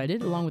partially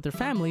sighted, along with their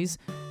families,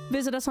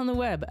 visit us on the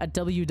web at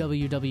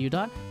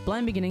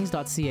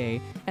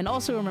www.blindbeginnings.ca, and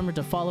also remember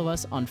to follow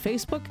us on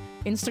Facebook,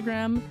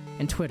 Instagram,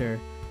 and Twitter.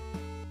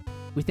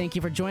 We thank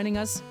you for joining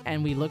us,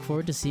 and we look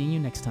forward to seeing you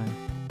next time.